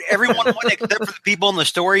 Everyone won except for the people in the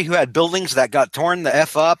story who had buildings that got torn the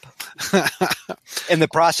F up in the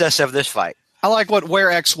process of this fight. I like what Where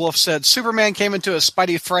X Wolf said. Superman came into a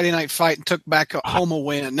Spidey Friday Night Fight and took back home a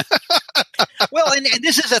win. Well, and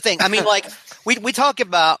this is the thing. I mean, like, we talk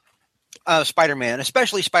about Spider-Man,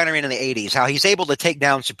 especially Spider-Man in the 80s, how he's able to take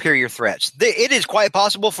down superior threats. It is quite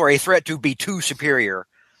possible for a threat to be too superior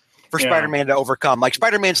for Spider-Man to overcome. Like,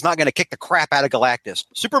 Spider-Man's not going to kick the crap out of Galactus.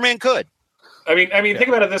 Superman could. I mean, think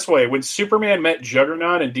about it this way. When Superman met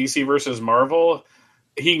Juggernaut in DC versus Marvel,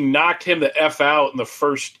 he knocked him the F out in the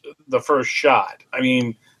first shot. I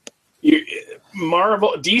mean,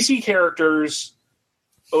 DC characters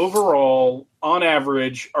overall, on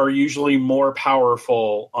average, are usually more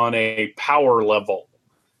powerful on a power level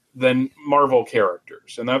than Marvel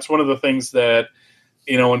characters. And that's one of the things that,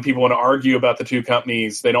 when people want to argue about the two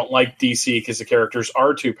companies, they don't like DC because the characters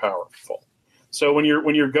are too powerful. So when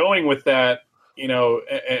you're going with that,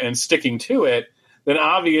 and sticking to it, then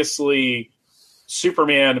obviously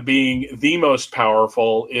Superman being the most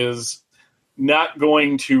powerful is not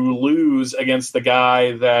going to lose against the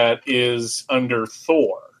guy that is under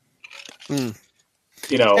Thor. Hey,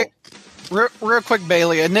 real quick,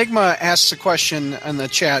 Bailey. Enigma asks a question in the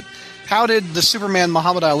chat. How did the Superman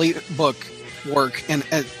Muhammad Ali book work, and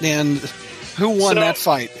who won that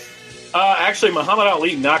fight? Actually, Muhammad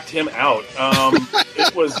Ali knocked him out.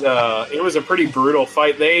 It was a pretty brutal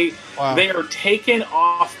fight. They are taken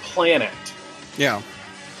off planet. Yeah.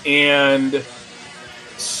 And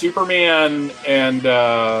Superman and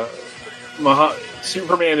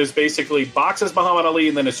Superman is basically boxes Muhammad Ali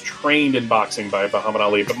and then is trained in boxing by Muhammad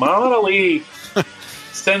Ali. But Muhammad Ali,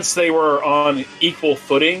 since they were on equal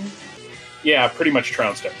footing, pretty much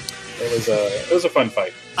trounced him. It was a fun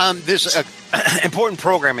fight. There's an important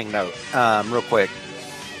programming note, real quick.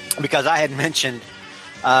 because I had mentioned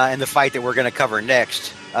in the fight that we're going to cover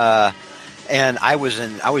next, and I was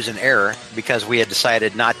in error because we had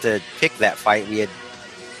decided not to pick that fight. We had,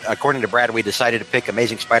 according to Brad, we decided to pick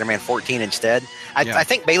Amazing Spider-Man 14 instead. I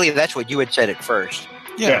think, Bailey, that's what you had said at first.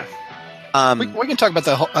 Yeah. We can talk about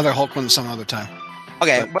the other Hulk one some other time.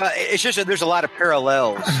 Okay, but it's just that there's a lot of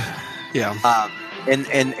parallels. Yeah.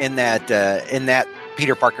 In that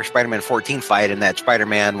Peter Parker Spider-Man 14 fight, and that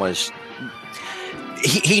Spider-Man was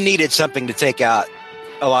he needed something to take out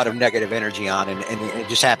a lot of negative energy on, and it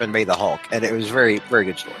just happened to be the Hulk, and it was a very, very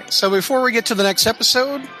good story. So before we get to the next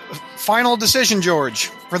episode, final decision, George,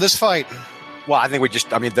 for this fight. Well, I think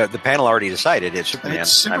the panel already decided it's Superman.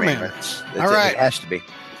 It's Superman. All right. It has to be.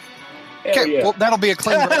 Okay, well, that'll be a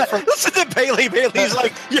clean break. Listen to Bailey. Bailey's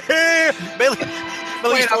like, yeah.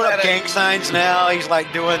 Bailey's throwing up gang signs now. He's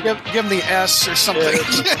like doing... Give him the S or something.